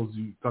like couples,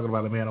 you're talking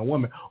about a man or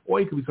woman. Or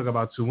you could be talking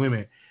about two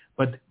women.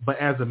 But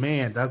as a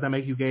man, does that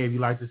make you gay if you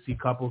like to see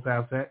couples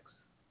have sex?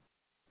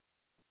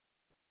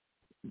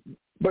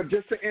 But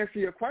just to answer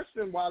your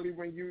question, Wiley,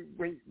 when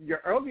your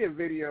earlier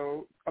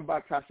video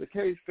about Tasha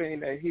K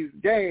saying that he's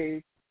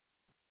gay,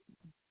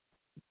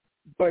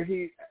 but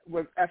he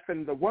was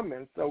effing the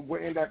woman, so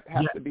wouldn't that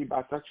have to be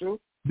bisexual?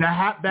 That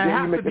has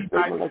to be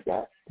bisexual. Like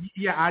that?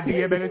 Yeah, I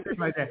did make a statement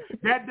like that.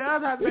 That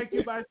does have to make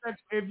you bisexual.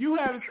 If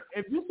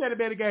you said a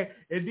man gay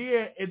and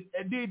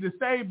did the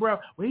same, bro,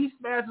 when he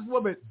smashed his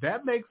woman,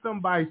 that makes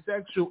him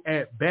bisexual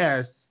at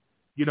best.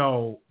 You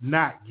know,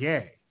 not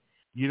gay.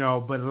 You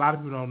know, but a lot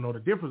of people don't know the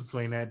difference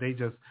between that. They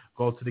just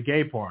go to the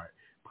gay part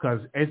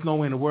because it's no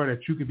way in the world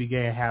that you can be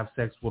gay and have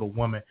sex with a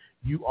woman.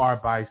 You are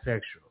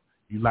bisexual.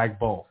 You like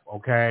both.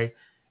 Okay.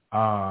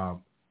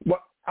 Well,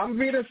 I'm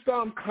reading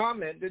Storm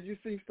comment. Did you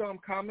see Storm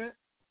comment?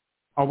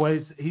 Oh, well,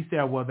 he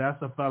said, well,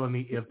 that's a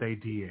felony if they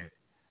did.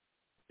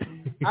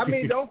 I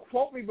mean, don't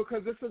quote me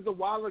because this is a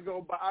while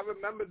ago, but I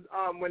remember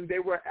when they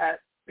were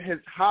at his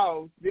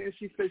house, didn't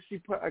she say she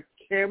put a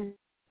camera?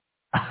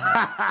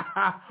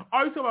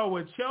 Oh, you talking about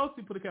when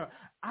Chelsea put a camera?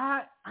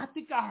 I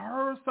think I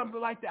heard something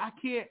like that.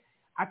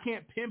 I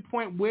can't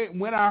pinpoint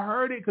when I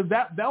heard it because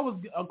that was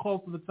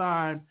close to the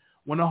time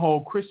when the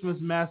whole Christmas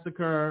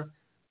massacre,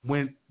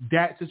 when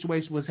that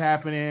situation was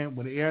happening,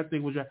 when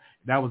everything was,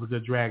 that was a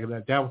good drag.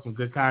 That was some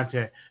good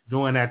content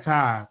during that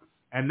time.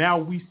 And now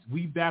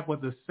we back with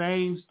the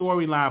same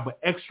storyline, but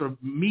extra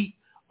meat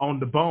on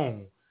the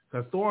bone.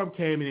 Because Storm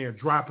came in there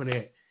dropping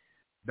it,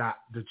 the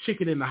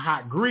chicken in the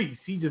hot grease.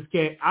 He just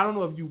can't. I don't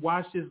know if you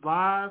watched this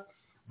live,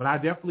 but I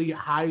definitely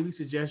highly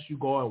suggest you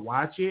go and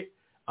watch it.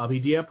 He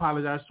did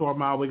apologize to our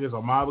Miles Wiggins.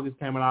 Or Miles Wiggins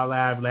came on our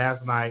live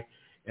last night,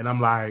 and I'm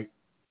like,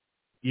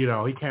 you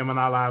know, he came on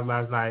our live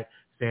last night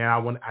saying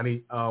I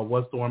need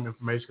what Storm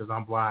information because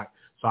I'm black.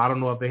 So I don't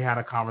know if they had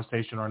a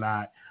conversation or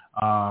not.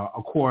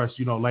 Of course,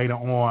 you know, later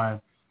on,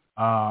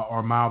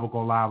 or Miles will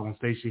go live on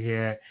Station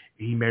Head.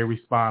 He may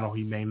respond or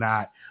he may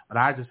not. But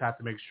I just have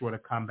to make sure to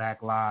come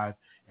back live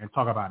and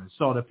talk about it.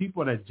 So the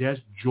people that are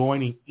just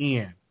joining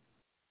in,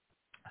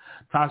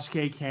 Tasha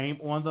K came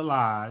on the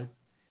live,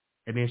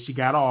 and then she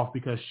got off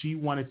because she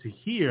wanted to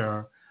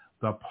hear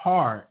the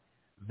part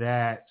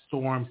that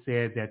Storm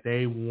said that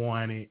they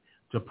wanted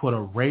to put a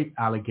rape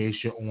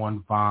allegation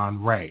on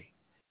Von Ray.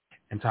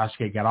 And Tasha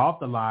K got off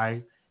the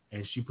live,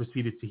 and she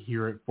proceeded to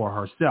hear it for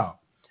herself.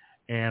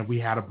 And we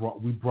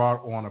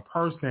brought on a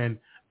person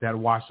that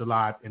watched it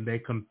live, and they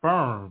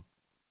confirmed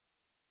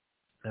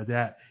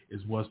that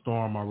is what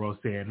Storm Monroe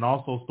said. And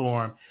also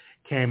Storm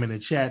came in the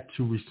chat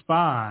to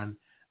respond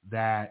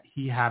that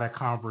he had a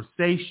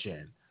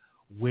conversation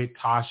with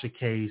Tasha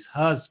K's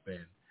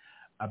husband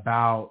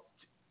about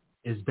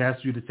it's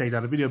best for you to take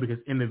down the video, because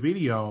in the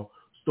video,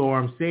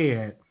 Storm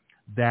said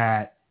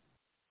that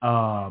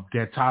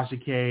that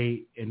Tasha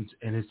K and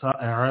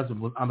her husband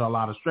was under a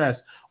lot of stress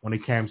when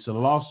it came to the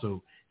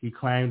lawsuit. He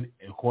claimed,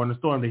 according to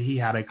Storm, that he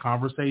had a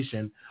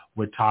conversation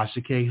with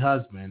Tasha K's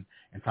husband,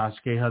 and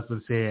Tasha K's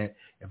husband said,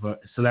 if a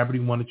celebrity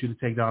wanted you to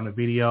take down the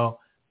video,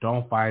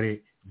 don't fight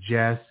it,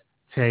 just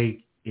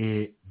take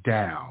it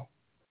down.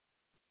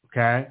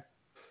 Okay?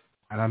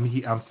 And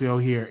I'm still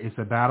here. It's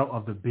a battle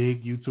of the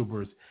big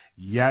YouTubers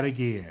yet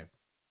again.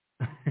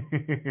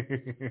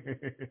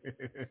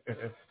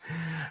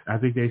 I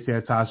think they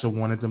said Tasha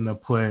wanted them to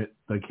put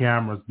the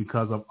cameras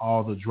because of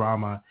all the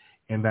drama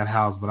in that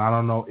house, but I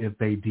don't know if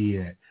they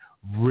did.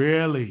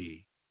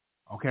 Really?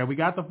 Okay, we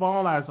got the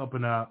phone lines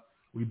open up.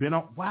 We've been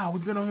on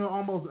here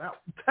almost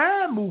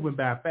time moving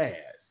by fast.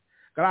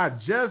 Cause I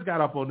just got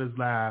up on this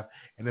live,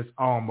 and it's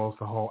almost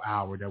a whole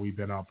hour that we've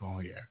been up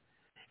on here.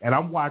 And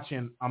I'm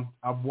watching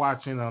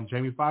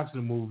Jamie Foxx's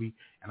movie,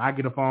 and I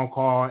get a phone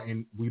call,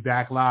 and we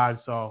back live.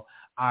 So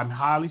I'm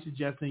highly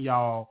suggesting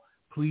y'all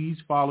please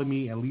follow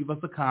me and leave us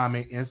a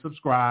comment and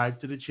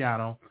subscribe to the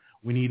channel.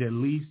 We need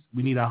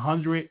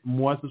 100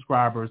 more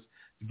subscribers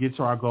to get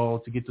to our goal,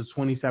 to get to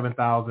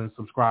 27,000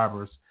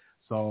 subscribers.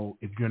 So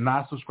if you're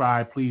not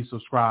subscribed, please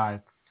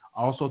subscribe.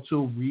 Also,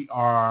 too, we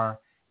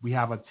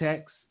have a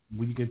text.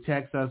 You can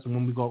text us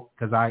when we go,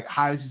 because I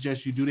highly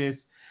suggest you do this,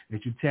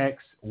 that you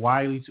text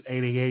Wiley to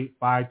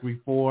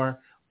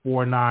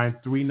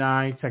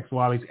 888-534-4939. Text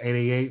Wiley to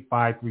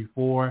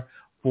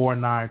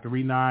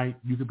 888-534-4939.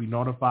 You can be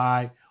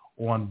notified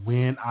on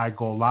when I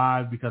go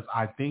live, because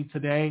I think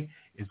today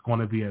is going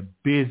to be a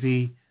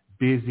busy,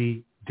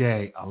 busy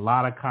day. A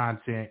lot of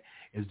content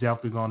is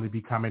definitely going to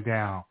be coming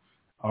down.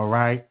 All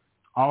right.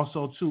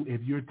 Also, too,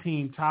 if you're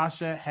Team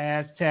Tasha,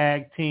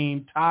 hashtag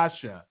Team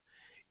Tasha.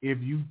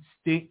 If you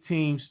stick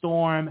Team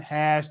Storm,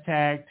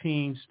 hashtag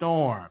Team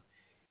Storm.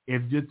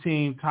 If you're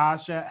Team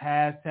Tasha,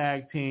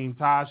 hashtag Team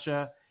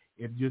Tasha.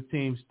 If you're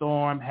Team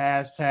Storm,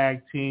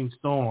 hashtag Team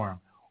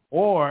Storm.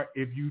 Or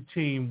if you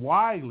Team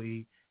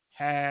Wiley,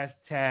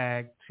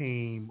 hashtag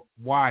Team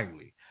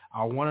Wiley.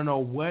 I want to know,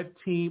 what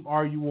team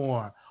are you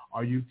on?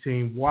 Are you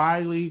Team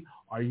Wiley?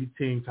 Are you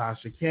Team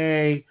Tasha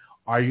K?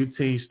 Are you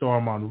Team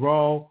Storm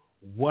Monroe?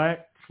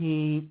 What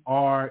team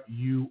are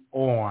you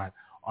on?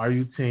 Are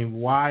you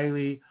Team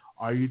Wiley?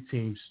 Are you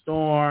Team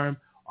Storm?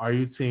 Are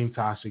you Team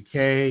Tasha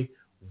K?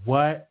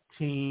 What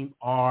team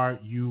are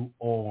you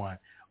on?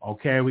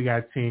 Okay, we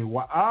got Team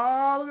Wiley.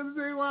 Oh, look at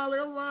Team Wiley.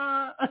 Come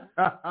on.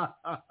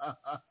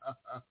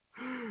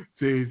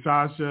 Team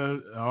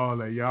Tasha.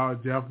 Oh, y'all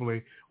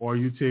definitely. Or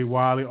you Team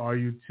Wiley? Or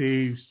you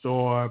Team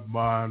Storm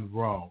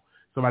Monroe?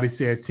 Somebody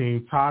said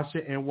Team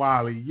Tasha and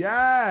Wiley.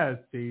 Yes,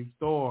 Team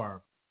Storm.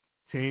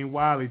 Team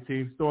Wiley,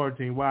 Team Storm,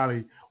 Team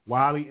Wiley,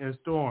 Wiley and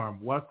Storm.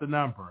 What's the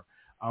number?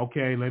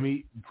 Okay, let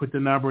me put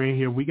the number in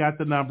here. We got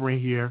the number in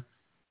here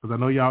because I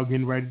know y'all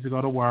getting ready to go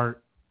to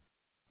work.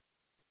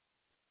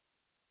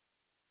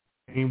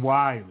 Team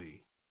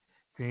Wiley,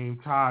 Team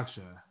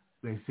Tasha.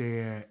 They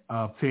said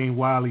Team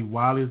Wiley.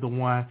 Wiley is the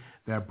one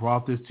that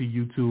brought this to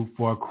YouTube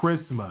for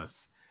Christmas.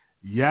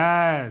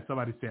 Yes,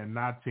 somebody said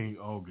not Team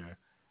Olga.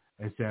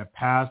 They said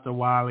Pastor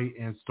Wiley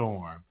and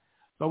Storm.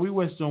 So we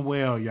wish them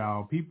well,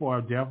 y'all. People are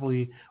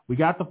definitely, we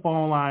got the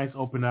phone lines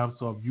open up.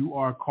 So if you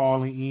are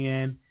calling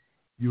in,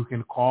 you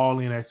can call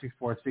in at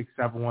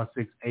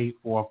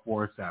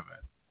 646-716-8447.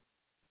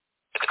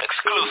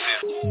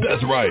 Exclusive.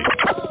 That's right.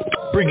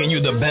 Bringing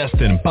you the best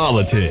in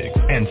politics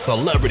and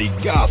celebrity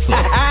gossip.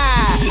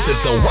 This is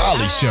The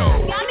Wiley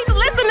Show. Y'all need to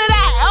listen to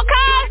that,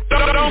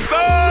 okay? Don't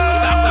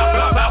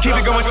stop. Keep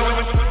it going.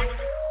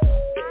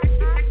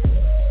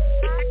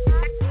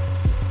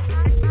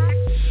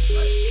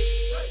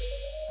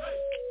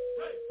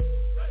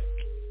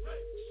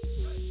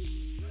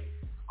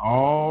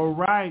 All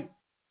right.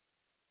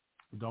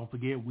 Don't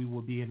forget, we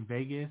will be in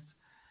Vegas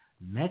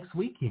next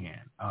weekend.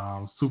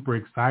 Super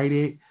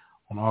excited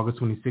on August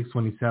 26th,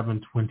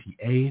 27th,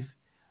 28th.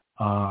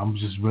 I'm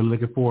just really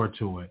looking forward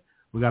to it.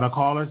 We got a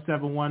caller,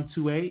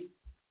 7128.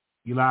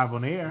 You live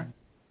on air.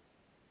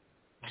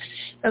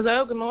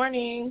 Hello, good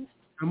morning.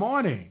 Good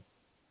morning.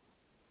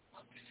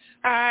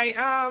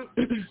 Hi,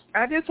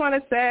 I just want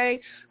to say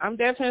I'm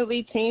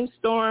definitely Team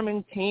Storm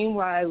and Team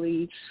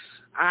Wiley.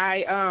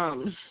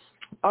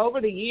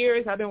 Over the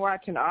years, I've been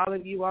watching all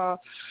of you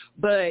all,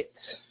 but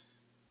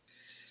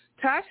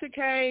Tasha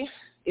K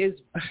is,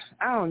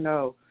 I don't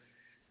know,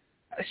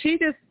 she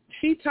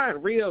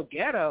turned real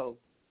ghetto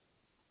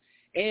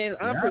and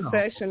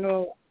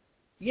unprofessional.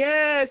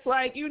 Yes,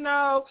 like, you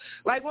know,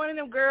 like one of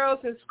them girls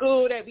in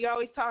school that be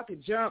always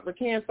talking jump but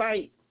can't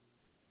fight.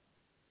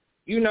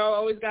 You know,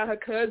 always got her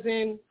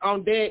cousin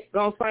on deck,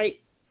 gonna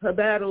fight her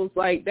battles,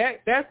 like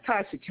that's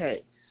Tasha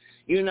K.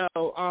 You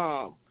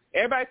know,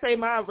 everybody say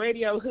my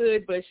radio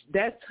hood, but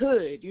that's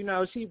hood. You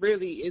know, she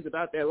really is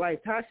about that life.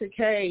 Tasha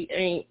K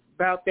ain't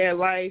about that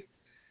life.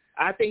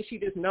 I think she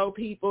just know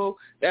people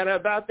that are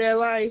about that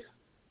life,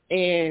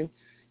 and,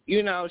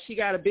 you know, she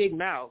got a big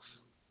mouth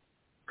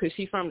because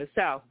she's from the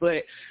South.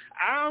 But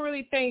I don't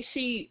really think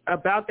she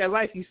about that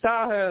life. You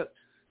saw her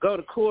go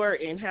to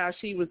court and how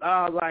she was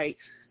all, like,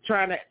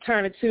 trying to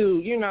turn it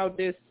to, you know,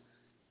 this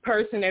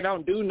person that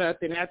don't do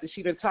nothing after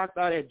she done talked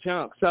all that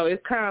junk. So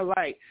it's kind of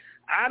like,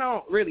 I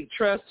don't really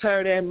trust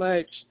her that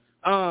much.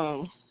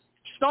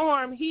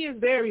 Storm, he is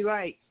very,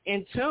 like,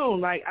 in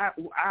tune. Like,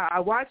 I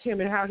watch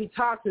him and how he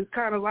talks. It's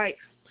kind of like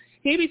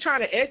he be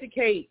trying to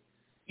educate,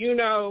 you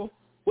know,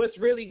 what's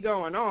really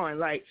going on.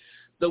 Like,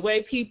 the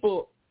way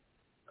people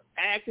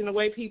act and the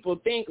way people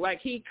think. Like,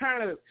 he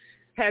kind of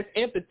has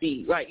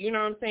empathy. Like, you know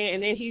what I'm saying?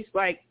 And then he's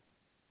like,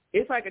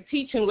 it's like a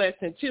teaching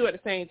lesson, too, at the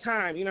same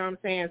time. You know what I'm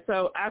saying?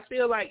 So I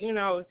feel like, you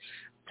know,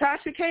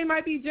 Tasha K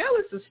might be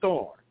jealous of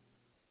Storm.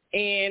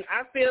 And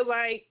I feel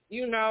like,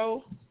 you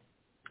know,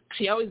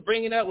 she always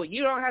bringing up, well,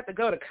 you don't have to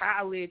go to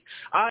college.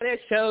 All that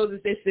shows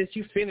is this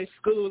you finished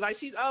school. Like,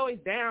 she's always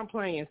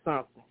downplaying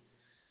something.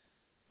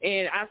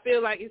 And I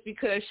feel like it's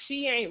because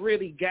she ain't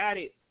really got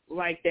it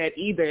like that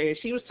either. And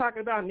she was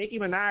talking about Nicki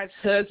Minaj's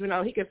husband.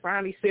 Oh, he could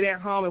finally sit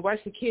at home and watch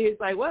the kids.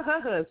 Like, what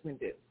her husband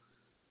do?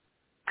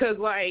 Because,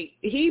 like,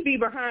 he be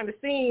behind the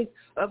scenes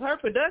of her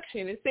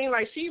production. It seemed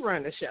like she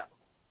run the show.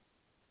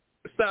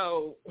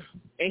 So,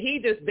 and he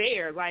just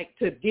there, like,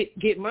 to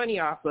get money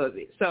off of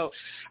it. So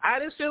I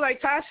just feel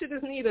like Tasha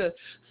just need to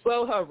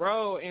slow her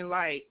roll and,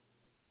 like,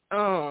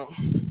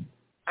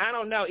 I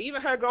don't know,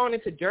 even her going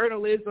into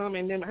journalism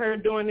and then her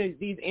doing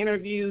these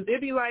interviews, it'd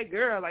be like,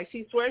 girl, like,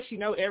 she swears she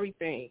know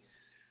everything.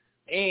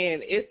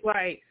 And it's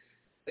like,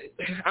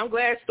 I'm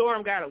glad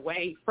Storm got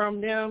away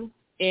from them.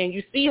 And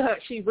you see her,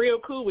 she real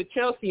cool with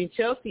Chelsea, and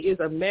Chelsea is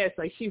a mess.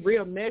 Like, she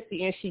real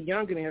messy, and she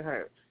younger than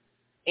her.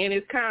 And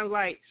it's kind of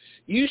like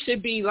you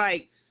should be,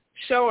 like,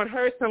 showing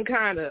her some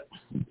kind of,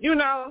 you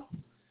know,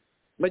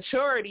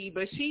 maturity,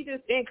 but she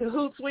just in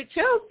cahoots with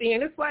Chelsea.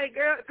 And it's like,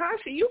 girl,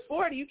 Tasha, you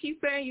 40. You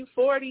keep saying you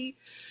 40.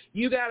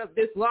 You got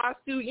this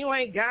lawsuit. You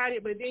ain't got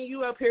it, but then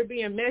you up here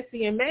being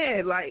messy and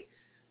mad. Like,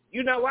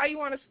 you know, why you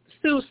want to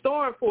sue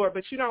Storm for it,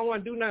 but you don't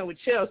want to do nothing with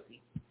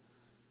Chelsea?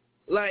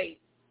 Like,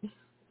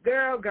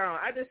 girl gone.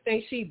 I just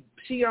think she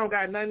don't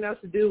got nothing else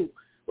to do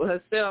with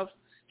herself.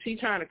 She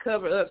trying to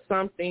cover up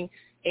something.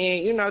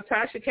 And, you know,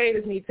 Tasha K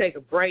just need to take a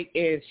break,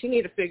 and she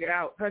need to figure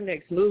out her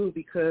next move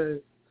because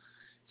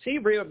she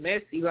real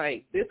messy.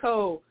 Like, this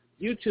whole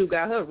YouTube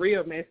got her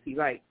real messy,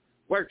 like,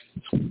 works.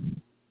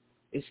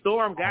 And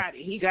Storm got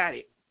it. He got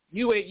it.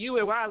 You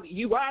and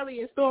Wiley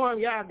and Storm,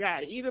 y'all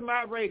got it. Even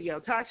my radio.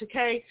 Tasha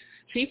K,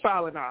 she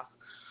falling off.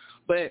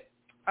 But,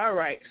 all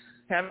right.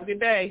 Have a good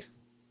day.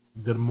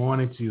 Good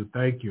morning to you.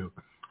 Thank you.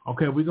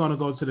 Okay, we're going to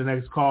go to the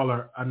next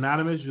caller.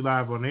 Anonymous, you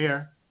live on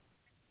air.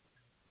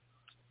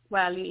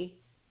 Wiley.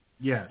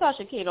 Yes.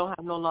 Tasha K don't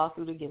have no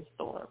lawsuit against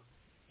Storm.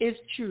 It's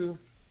true.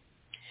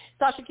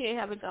 Tasha K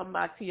haven't come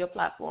back to your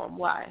platform.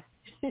 Why?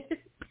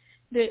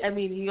 I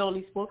mean, he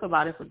only spoke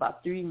about it for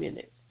about 3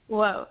 minutes.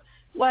 Well,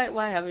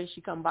 why haven't she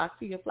come back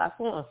to your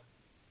platform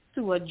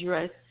to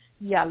address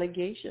the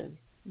allegations?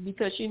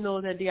 Because she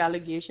knows that the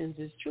allegations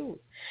is true.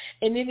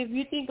 And then if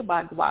you think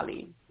about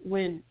Wiley,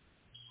 when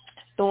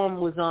Storm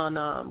was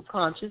on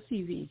Conscious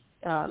TV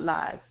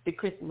Live, the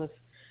Christmas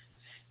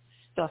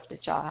stuff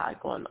that y'all had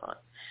going on,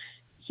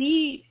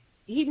 he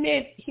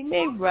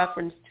made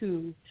reference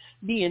to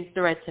being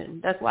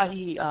threatened. That's why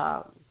he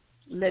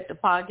let the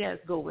podcast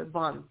go with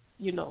Von.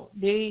 You know,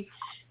 they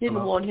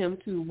didn't want him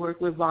to work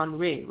with Von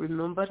Ray.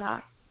 Remember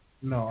that?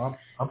 No,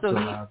 I'm so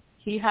still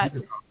he had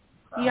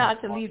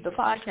to leave the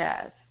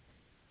podcast,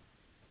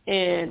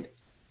 and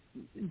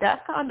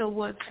that's kind of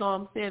what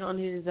Storm said on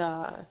his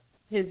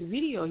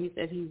video. He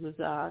said he was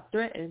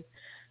threatened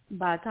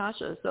by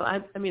Tasha. So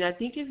I mean, I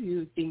think if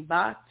you think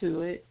back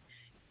to it,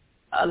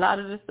 a lot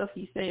of the stuff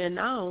he's saying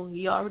now,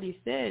 he already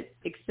said,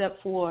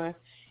 except for,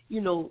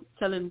 you know,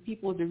 telling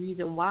people the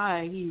reason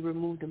why he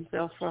removed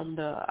himself from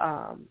the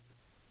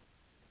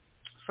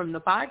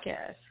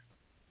podcast.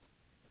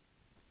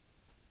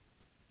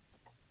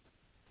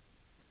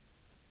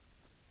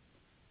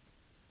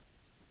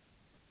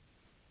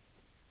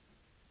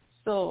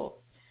 So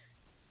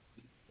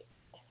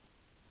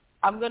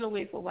I'm going to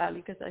wait for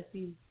Wiley because I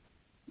see,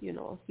 you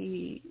know,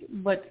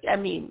 but I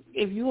mean,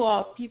 if you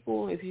are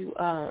people, if you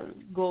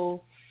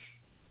go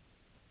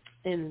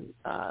and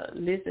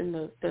listen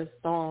to the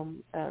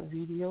Storm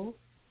video,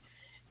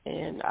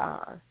 and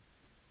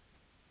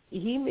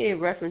he made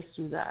reference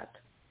to that.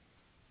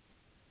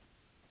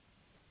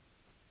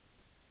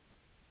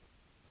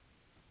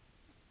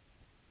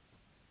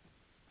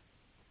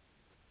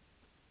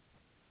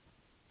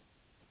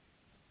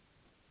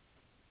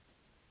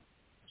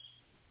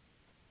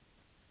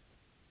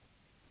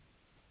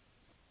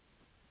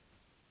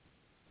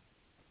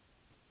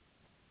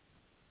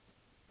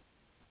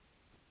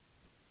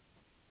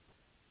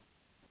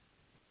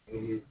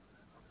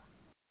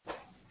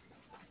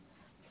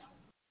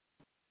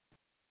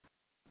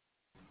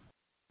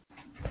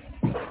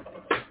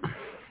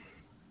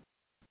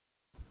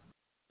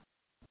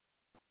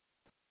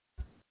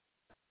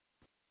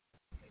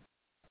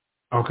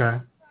 Okay.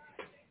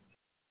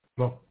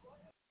 Well,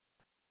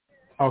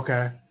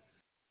 okay.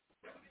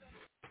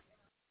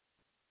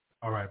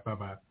 All right.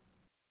 Bye-bye.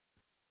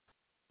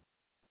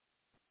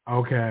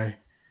 Okay.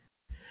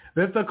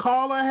 Let the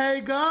caller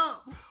hang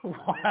up.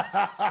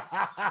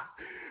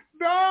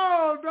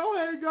 No, don't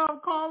hang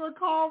up. Caller,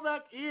 call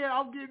back in.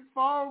 I'm getting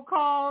phone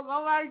calls.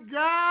 Oh, my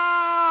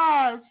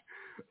gosh.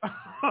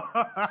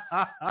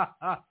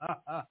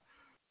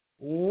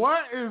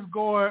 What is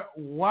going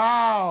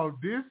wow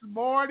this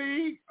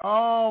morning?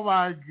 Oh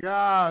my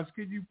gosh.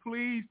 Can you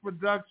please,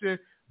 production,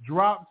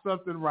 drop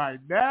something right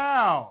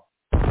now?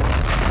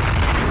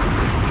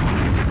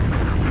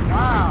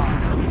 Wow.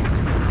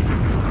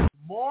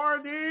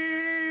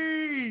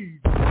 Morning.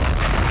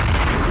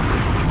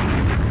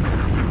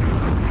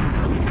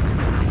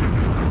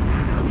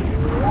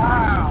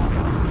 Wow.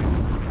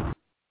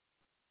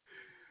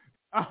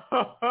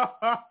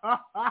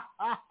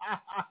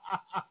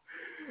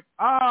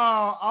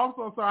 Oh, I'm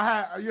so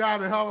sorry. You had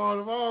to help on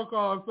the phone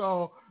call,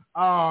 so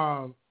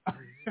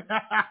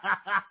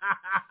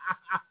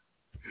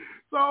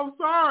so I'm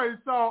sorry.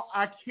 So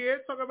I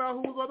can't talk about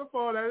who's on the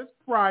phone. That is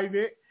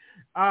private.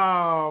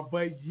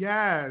 But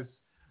yes,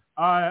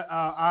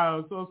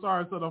 I'm so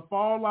sorry. So the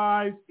phone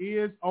lines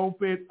is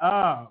open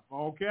up.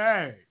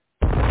 Okay.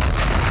 Okay,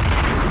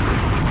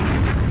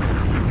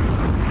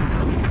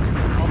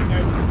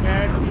 we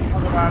can't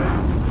talk about it.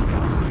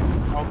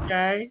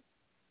 Okay.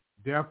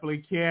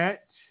 Definitely can't.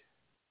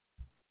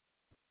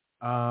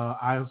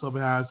 I also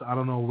has I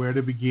don't know where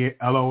to begin.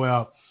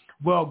 LOL.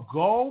 Well,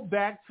 go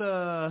back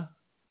to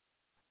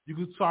you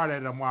can start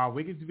at my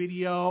Wiggins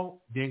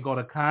video, then go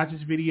to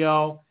Conscious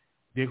video,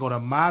 then go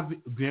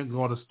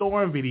to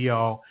Storm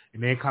video,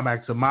 and then come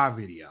back to my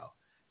video.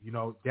 You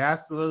know,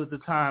 that's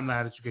the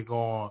timeline that you can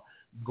go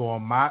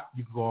on my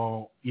you can go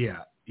on,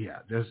 yeah.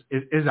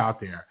 It's out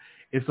there.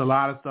 It's a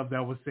lot of stuff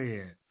that was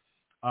said.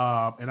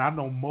 And I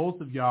know most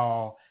of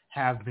y'all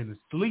have been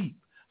asleep.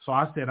 So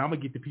I said, I'm going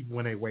to get the people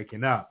when they're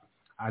waking up.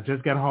 I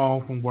just got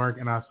home from work,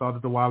 and I saw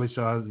that the Wiley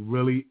Show is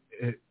really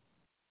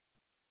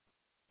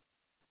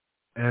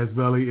as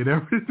belly and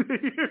everything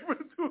in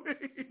between.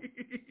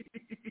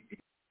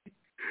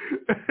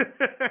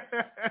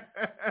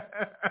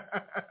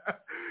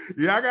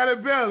 Yeah, I got a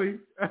belly.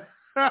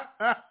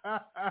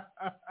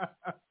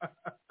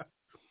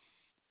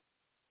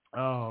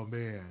 Oh,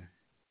 man.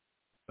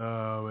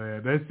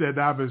 They said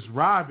that was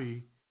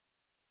Robbie.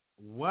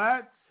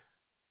 What?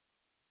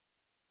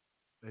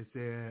 They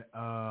said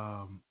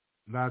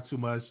not too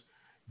much.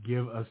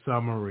 Give a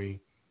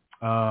summary.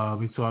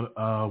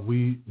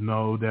 We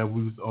know that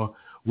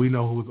we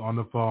know who's on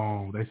the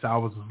phone. They said I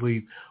was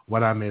asleep.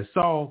 What I missed.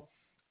 So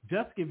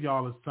just to give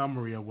y'all a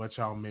summary of what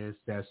y'all missed.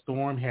 That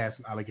Storm has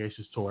some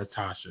allegations toward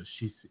Tasha.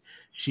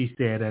 She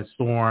said that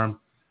Storm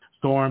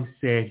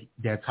said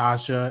that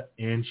Tasha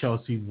and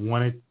Chelsea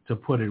wanted to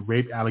put a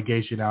rape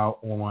allegation out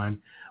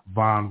on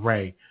Von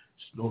Ray.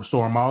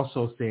 Storm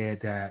also said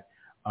that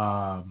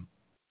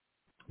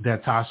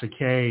that Tasha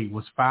K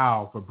was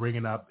foul for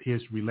bringing up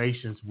his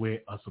relations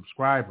with a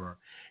subscriber,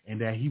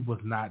 and that he was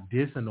not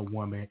dissing a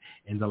woman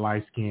in the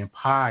Light Skin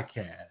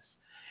podcast.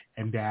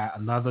 And that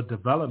another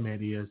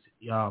development is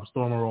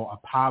Storm Monroe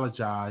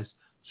apologized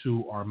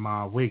to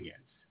Armand Wiggins.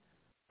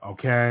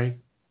 Okay?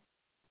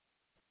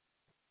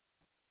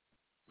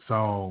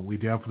 So we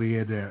definitely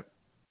had that.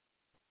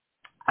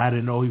 I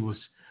didn't know he was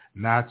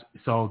not.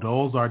 So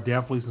those are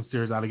definitely some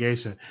serious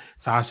allegations.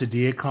 Tasha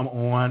did come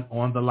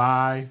on the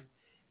live,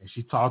 and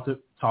she talked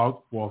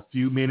for a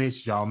few minutes.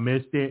 Y'all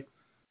missed it.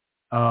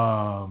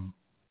 So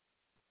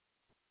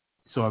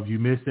if you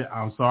missed it,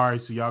 I'm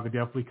sorry. So y'all can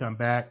definitely come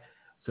back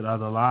to the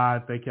other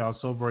live. Thank y'all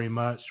so very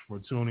much for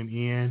tuning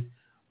in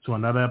to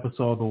another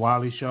episode of The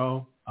Wiley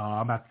Show.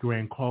 I'm about to go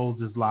ahead and close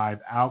this live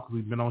out because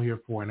we've been on here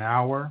for an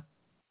hour.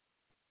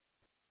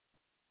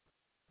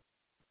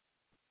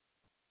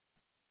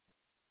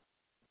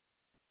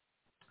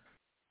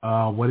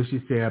 What did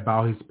she say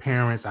about his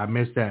parents? I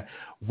missed that.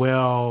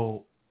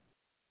 Well,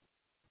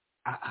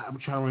 I'm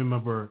trying to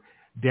remember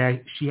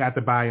that she had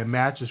to buy a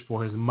mattress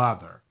for his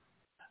mother,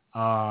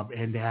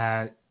 and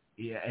that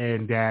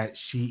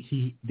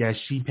she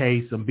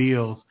paid some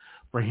bills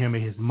for him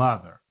and his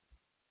mother.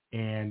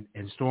 And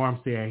Storm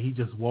said he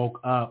just woke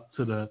up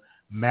to the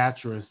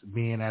mattress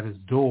being at his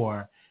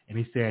door, and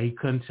he said he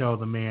couldn't tell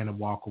the man to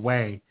walk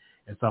away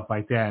and stuff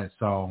like that.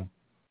 So,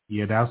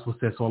 yeah, that's what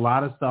said. So a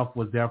lot of stuff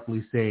was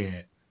definitely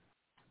said.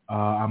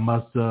 I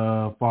must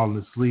have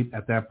fallen asleep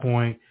at that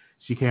point.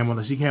 She came on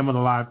the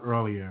live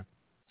earlier.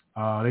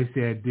 They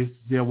said, this is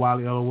their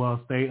Wiley LOL.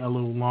 Stay a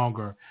little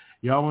longer.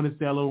 Y'all want to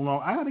stay a little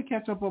longer? I got to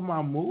catch up on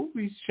my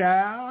movies,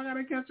 child. I got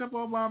to catch up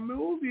on my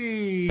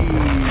movies.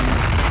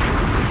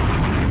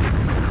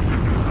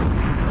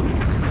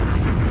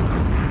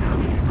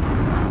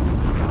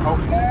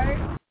 Okay.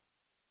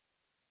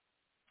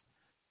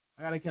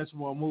 I got to catch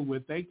up on my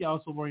movie. Thank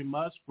y'all so very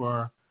much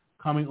for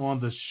coming on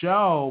the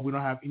show. We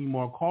don't have any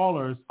more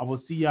callers. I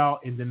will see y'all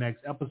in the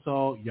next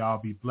episode. Y'all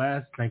be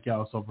blessed. Thank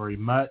y'all so very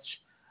much.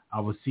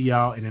 I will see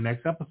y'all in the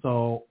next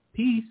episode.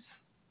 Peace.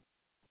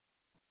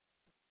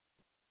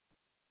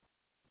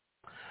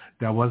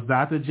 That was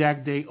Dr.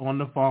 Jack Day on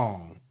the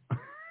phone.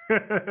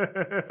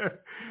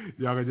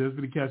 Y'all can just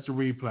catch the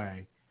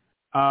replay.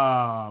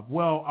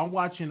 Well, I'm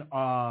watching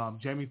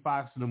Jamie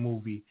Foxx in the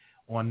movie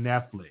on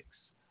Netflix.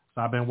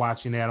 So I've been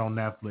watching that on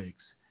Netflix.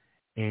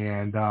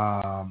 And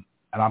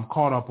I'm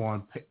caught up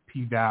on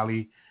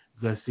P-Valley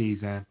this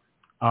season.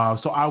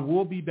 So I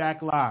will be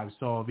back live.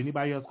 So if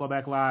anybody else go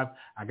back live,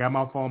 I got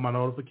my phone. My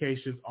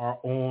notifications are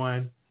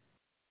on.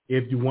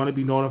 If you want to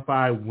be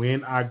notified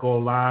when I go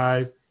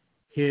live,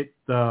 hit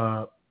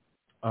the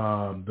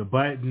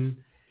button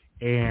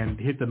and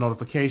hit the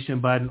notification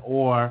button,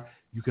 or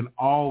you can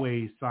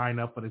always sign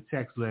up for the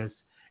text list,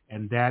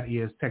 and that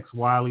is text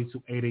Wiley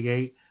to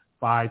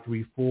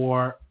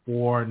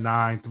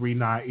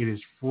 888-534-4939. It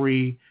is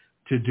free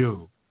to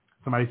do.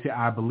 Somebody said,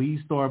 I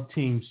believe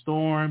Team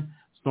Storm.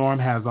 Storm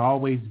has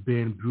always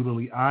been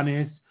brutally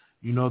honest.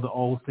 You know the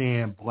old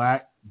saying,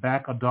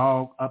 back a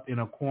dog up in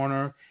a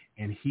corner,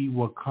 and he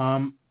will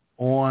come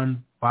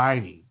on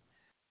biting.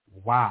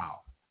 Wow.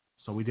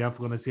 So we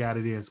definitely going to see how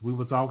it is. We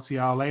will talk to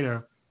y'all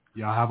later.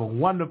 Y'all have a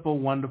wonderful,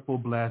 wonderful,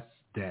 blessed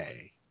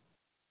day.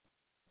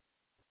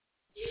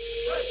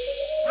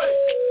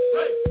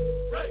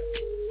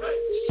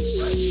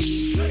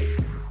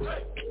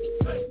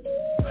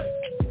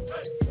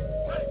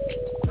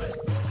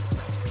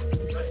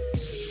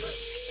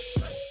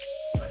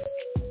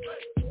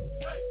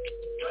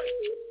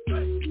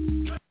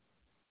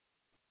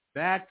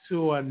 Back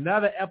to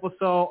another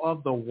episode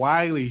of the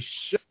Wiley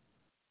Show.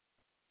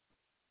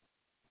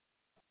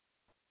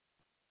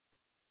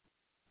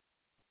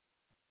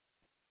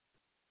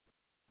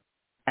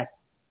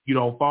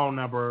 Phone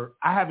number.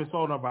 I have his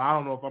phone number. I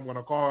don't know if I'm going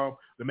to call him.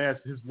 The man,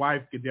 his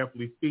wife could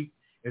definitely speak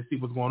and see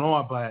what's going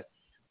on.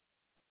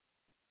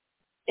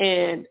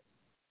 And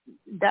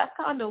that's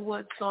kind of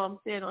what Storm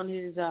said on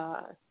his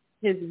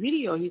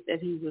video. He said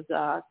he was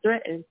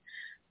threatened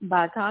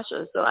by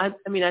Tasha. So I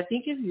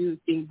think if you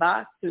think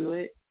back to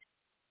it,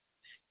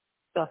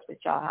 stuff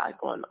that y'all had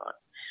going on,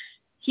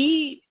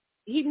 he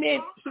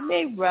made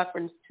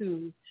reference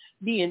to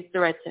being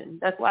threatened.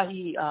 That's why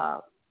he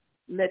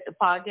let the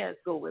podcast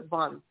go with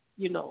Von.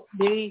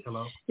 They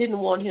didn't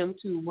want him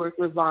to work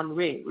with Von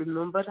Ray.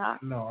 Remember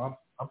that? No,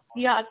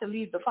 he had to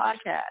leave the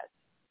podcast,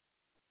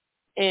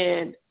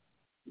 and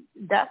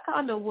that's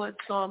kind of what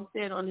Storm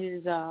said on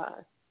his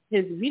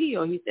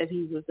video. He said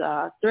he was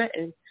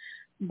threatened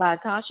by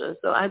Tasha.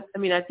 So I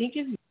think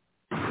if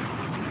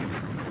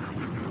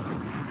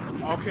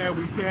okay,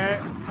 we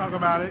can't talk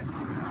about it.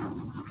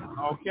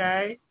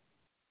 Okay,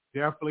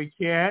 definitely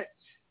can't.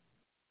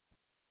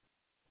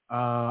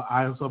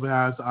 I am so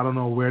behind, so I don't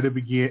know where to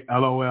begin.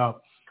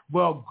 LOL.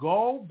 Well,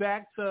 go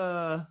back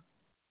to,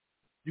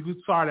 you can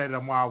start at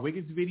Amar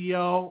Wiggin's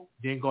video,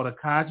 then go to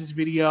Conscious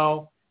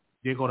video,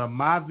 then go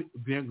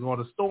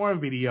to Storm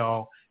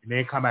video, and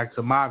then come back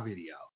to my video.